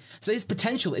training. So his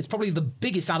potential is probably the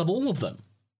biggest out of all of them.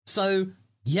 So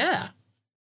yeah,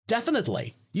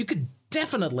 definitely. You could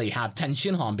definitely have Ten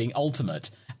Shinhan being ultimate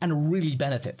and really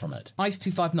benefit from it.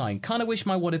 Ice259, kind of wish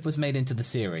my What If was made into the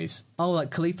series. Oh,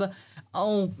 like Khalifa?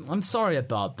 Oh, I'm sorry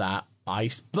about that,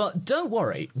 Ice, but don't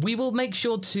worry. We will make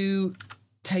sure to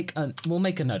we'll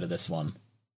make a note of this one.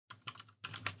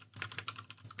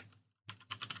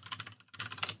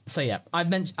 So yeah, I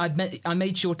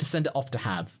made sure to send it off to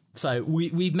Have. So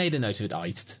we've made a note of it,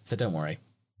 Iced, so don't worry.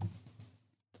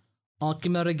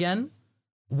 Arkimur again.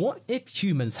 What if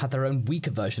humans had their own weaker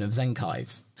version of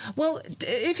Zenkais? Well,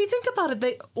 if you think about it,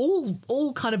 they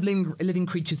all kind of living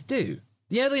creatures do.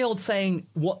 You know the old saying,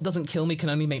 what doesn't kill me can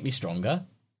only make me stronger?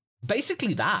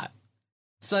 Basically that.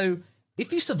 So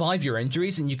if you survive your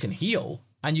injuries and you can heal,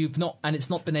 and it's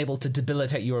not been able to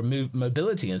debilitate your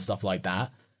mobility and stuff like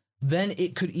that, then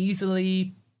it could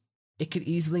easily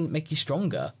make you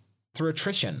stronger through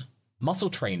attrition, muscle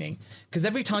training. Because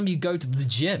every time you go to the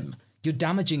gym, you're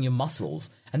damaging your muscles,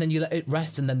 and then you let it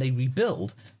rest, and then they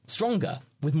rebuild stronger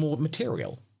with more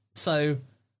material. So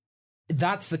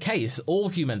that's the case. All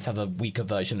humans have a weaker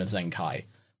version of Zenkai.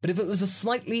 But if it was a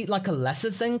lesser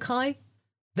Zenkai,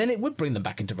 then it would bring them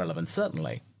back into relevance,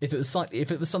 certainly. If it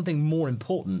was something more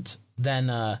important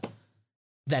than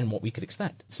what we could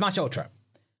expect. Smash Ultra.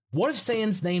 What if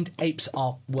Saiyans named apes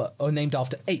are named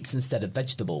after apes instead of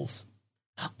vegetables?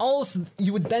 Also,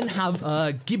 you would then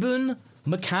have gibbon,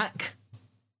 macaque,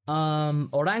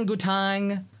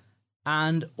 orangutan,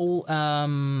 and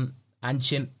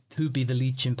chimp, who be the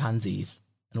lead chimpanzees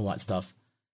and all that stuff.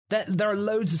 There are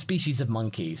loads of species of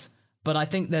monkeys, but I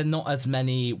think there are not as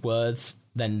many words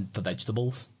than for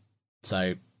vegetables.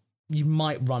 So you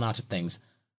might run out of things.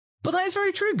 But that is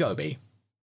very true, Gobi.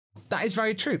 That is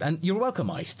very true. And you're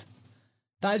welcome, Iced.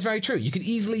 That is very true. You could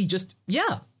easily just,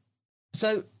 yeah.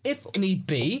 So if need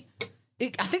be,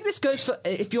 I think this goes for,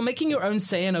 if you're making your own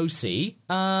Saiyan OC,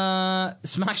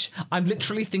 Smash, I'm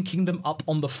literally thinking them up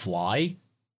on the fly.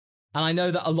 And I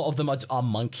know that a lot of them are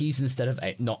monkeys instead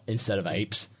of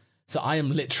apes. So I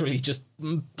am literally just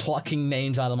plucking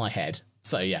names out of my head.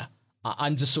 So yeah,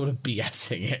 I'm just sort of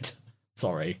BSing it.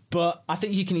 Sorry. But I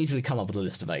think you can easily come up with a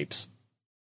list of apes.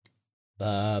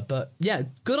 But yeah,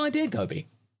 good idea, Gobi.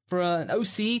 For an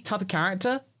OC type of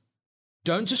character,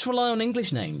 don't just rely on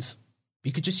English names.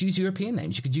 You could just use European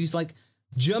names. You could use, like,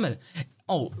 German.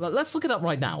 Oh, let's look it up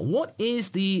right now. What is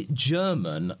the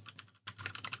German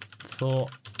for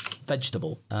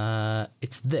vegetable?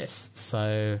 It's this.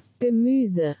 So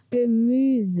Gemüse.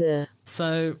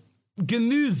 So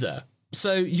Gemüse.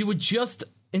 So you would just,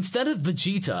 instead of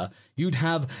Vegeta, you'd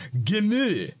have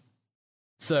Gemü.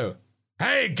 So,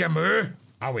 hey, Gemü,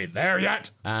 are we there yet?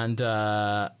 And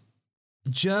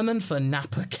German for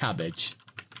Napa cabbage.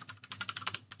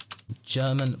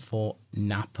 German for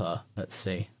Napa. Let's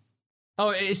see. Oh,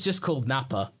 it's just called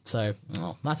Napa. So,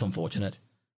 that's unfortunate.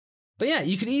 But yeah,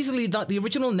 you could easily, like, the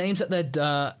original names that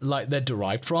they're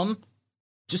derived from,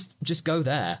 just go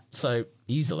there. So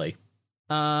easily.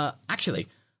 Actually,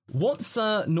 what's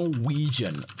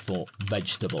Norwegian for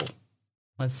vegetable?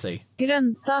 Let's see.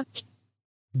 Grønnsak.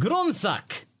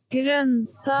 Grønnsak.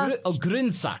 Grønnsak.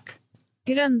 Grønnsak.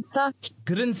 Grønnsak.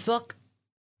 Grønnsak.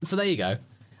 So there you go.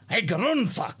 Hey,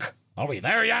 grunsak. Are we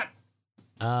there yet?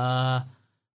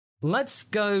 Let's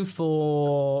go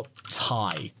for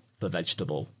Thai for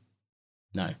vegetable.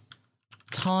 No.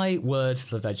 Thai word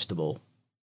for vegetable.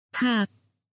 Pa.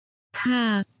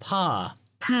 Pa. Pa.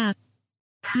 Pa.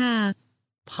 Pa.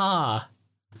 Pa.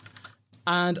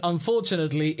 And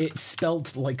unfortunately, it's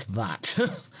spelt like that.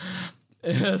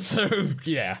 So,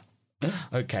 yeah.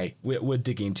 Okay, we're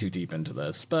digging too deep into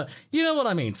this. But you know what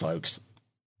I mean, folks.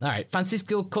 All right,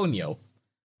 Francisco Coño.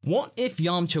 What if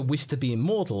Yamcha wished to be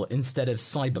immortal instead of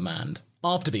Cyberman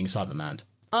after being Cyberman?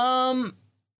 I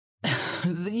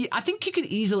think you could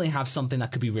easily have something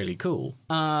that could be really cool.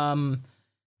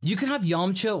 You could have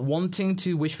Yamcha wanting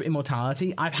to wish for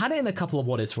immortality. I've had it in a couple of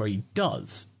what ifs where he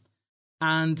does.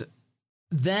 And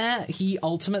there he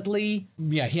ultimately,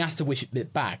 he has to wish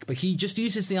it back. But he just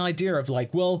uses the idea of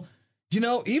like, well, you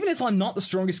know, even if I'm not the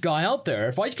strongest guy out there,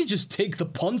 if I could just take the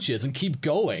punches and keep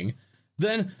going,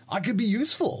 then I could be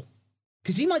useful.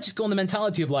 Because he might just go on the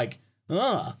mentality of like,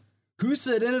 who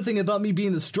said anything about me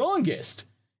being the strongest?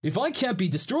 If I can't be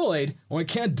destroyed, or I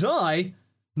can't die,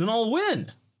 then I'll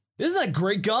win. Isn't that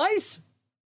great, guys?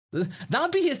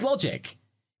 That'd be his logic.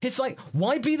 It's like,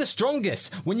 why be the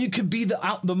strongest when you could be the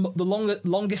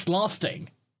longest lasting?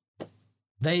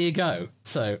 There you go.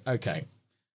 So, okay.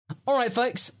 All right,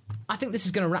 folks. I think this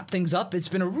is going to wrap things up. It's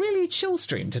been a really chill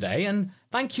stream today, and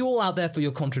thank you all out there for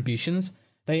your contributions.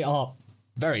 They are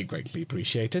very greatly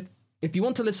appreciated. If you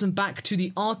want to listen back to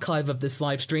the archive of this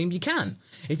live stream, you can.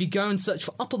 If you go and search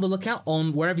for Up on the Lookout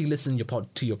on wherever you listen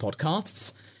to your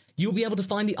podcasts, you'll be able to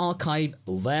find the archive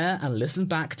there and listen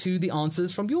back to the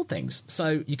answers from your things.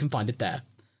 So you can find it there.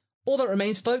 All that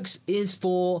remains, folks, is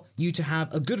for you to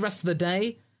have a good rest of the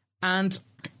day. And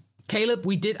Caleb,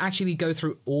 we did actually go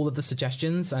through all of the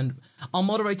suggestions, and our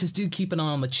moderators do keep an eye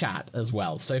on the chat as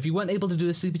well. So if you weren't able to do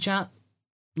a super chat,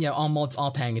 our mods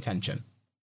are paying attention.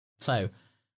 So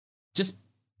just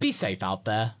be safe out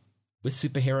there with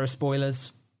superhero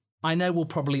spoilers. I know we'll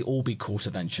probably all be caught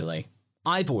eventually.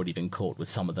 I've already been caught with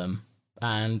some of them.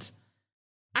 And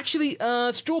actually,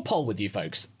 straw poll with you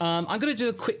folks. I'm going to do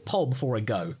a quick poll before I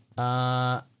go.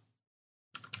 How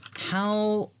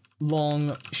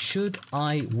long should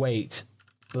I wait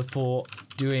before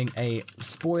doing a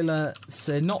spoiler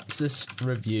synopsis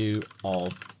review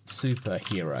of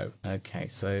Superhero? Okay,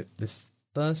 so this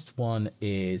first one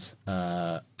is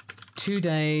 2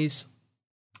 days,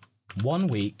 1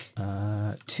 week,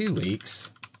 2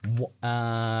 weeks,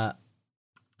 not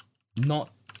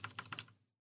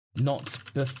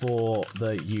before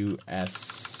the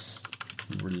US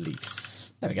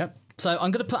release. There we go. So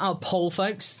I'm going to put out a poll,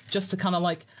 folks, just to kind of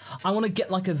like, I want to get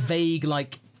like a vague,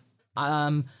 like,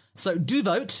 so do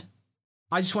vote.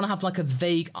 I just want to have like a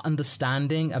vague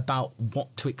understanding about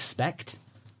what to expect.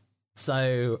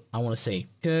 So I want to see,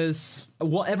 because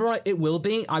whatever it will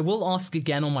be, I will ask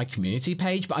again on my community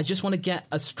page, but I just want to get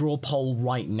a straw poll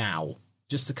right now,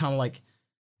 just to kind of like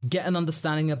get an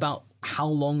understanding about how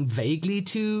long vaguely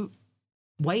to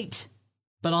wait.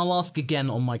 But I'll ask again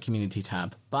on my community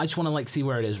tab. But I just want to like see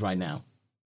where it is right now.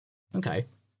 Okay.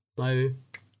 So,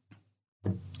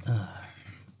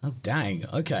 oh dang.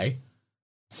 Okay.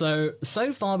 So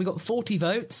far we got 40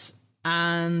 votes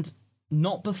and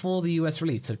not before the US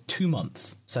release, so 2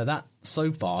 months. So that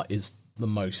so far is the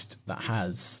most that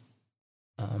has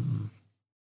the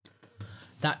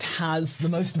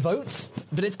most votes,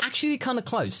 but it's actually kind of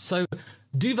close. So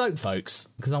do vote, folks,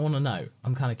 because I want to know.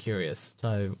 I'm kind of curious.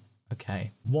 So,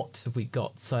 okay, what have we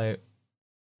got? So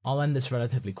I'll end this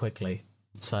relatively quickly.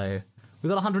 So we've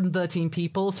got 113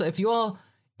 people. So if you are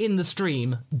in the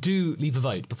stream, do leave a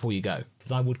vote before you go,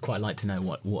 because I would quite like to know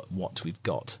what we've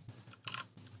got.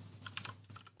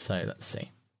 So let's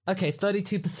see. Okay,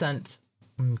 32%.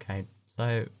 Okay,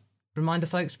 so reminder,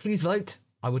 folks, please vote.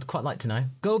 I would quite like to know.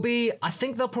 Gobi, I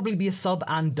think there'll probably be a sub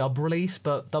and dub release,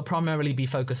 but they'll primarily be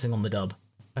focusing on the dub.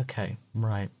 Okay,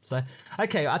 right. So,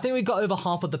 okay, I think we've got over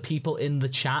half of the people in the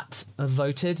chat have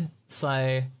voted. So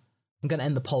I'm going to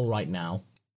end the poll right now.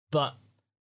 But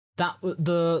that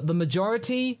the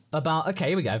majority about, okay,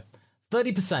 here we go.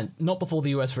 30% not before the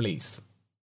US release.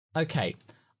 Okay.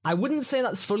 I wouldn't say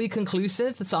that's fully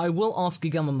conclusive, so I will ask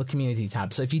again on the community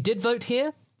tab. So if you did vote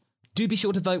here, do be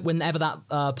sure to vote whenever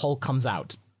that poll comes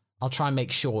out. I'll try and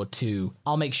make sure to do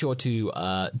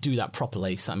that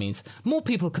properly, so that means more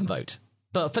people can vote.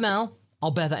 But for now,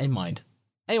 I'll bear that in mind.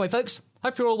 Anyway, folks,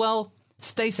 hope you're all well.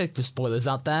 Stay safe for spoilers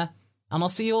out there, and I'll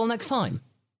see you all next time.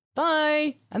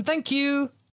 Bye, and thank you!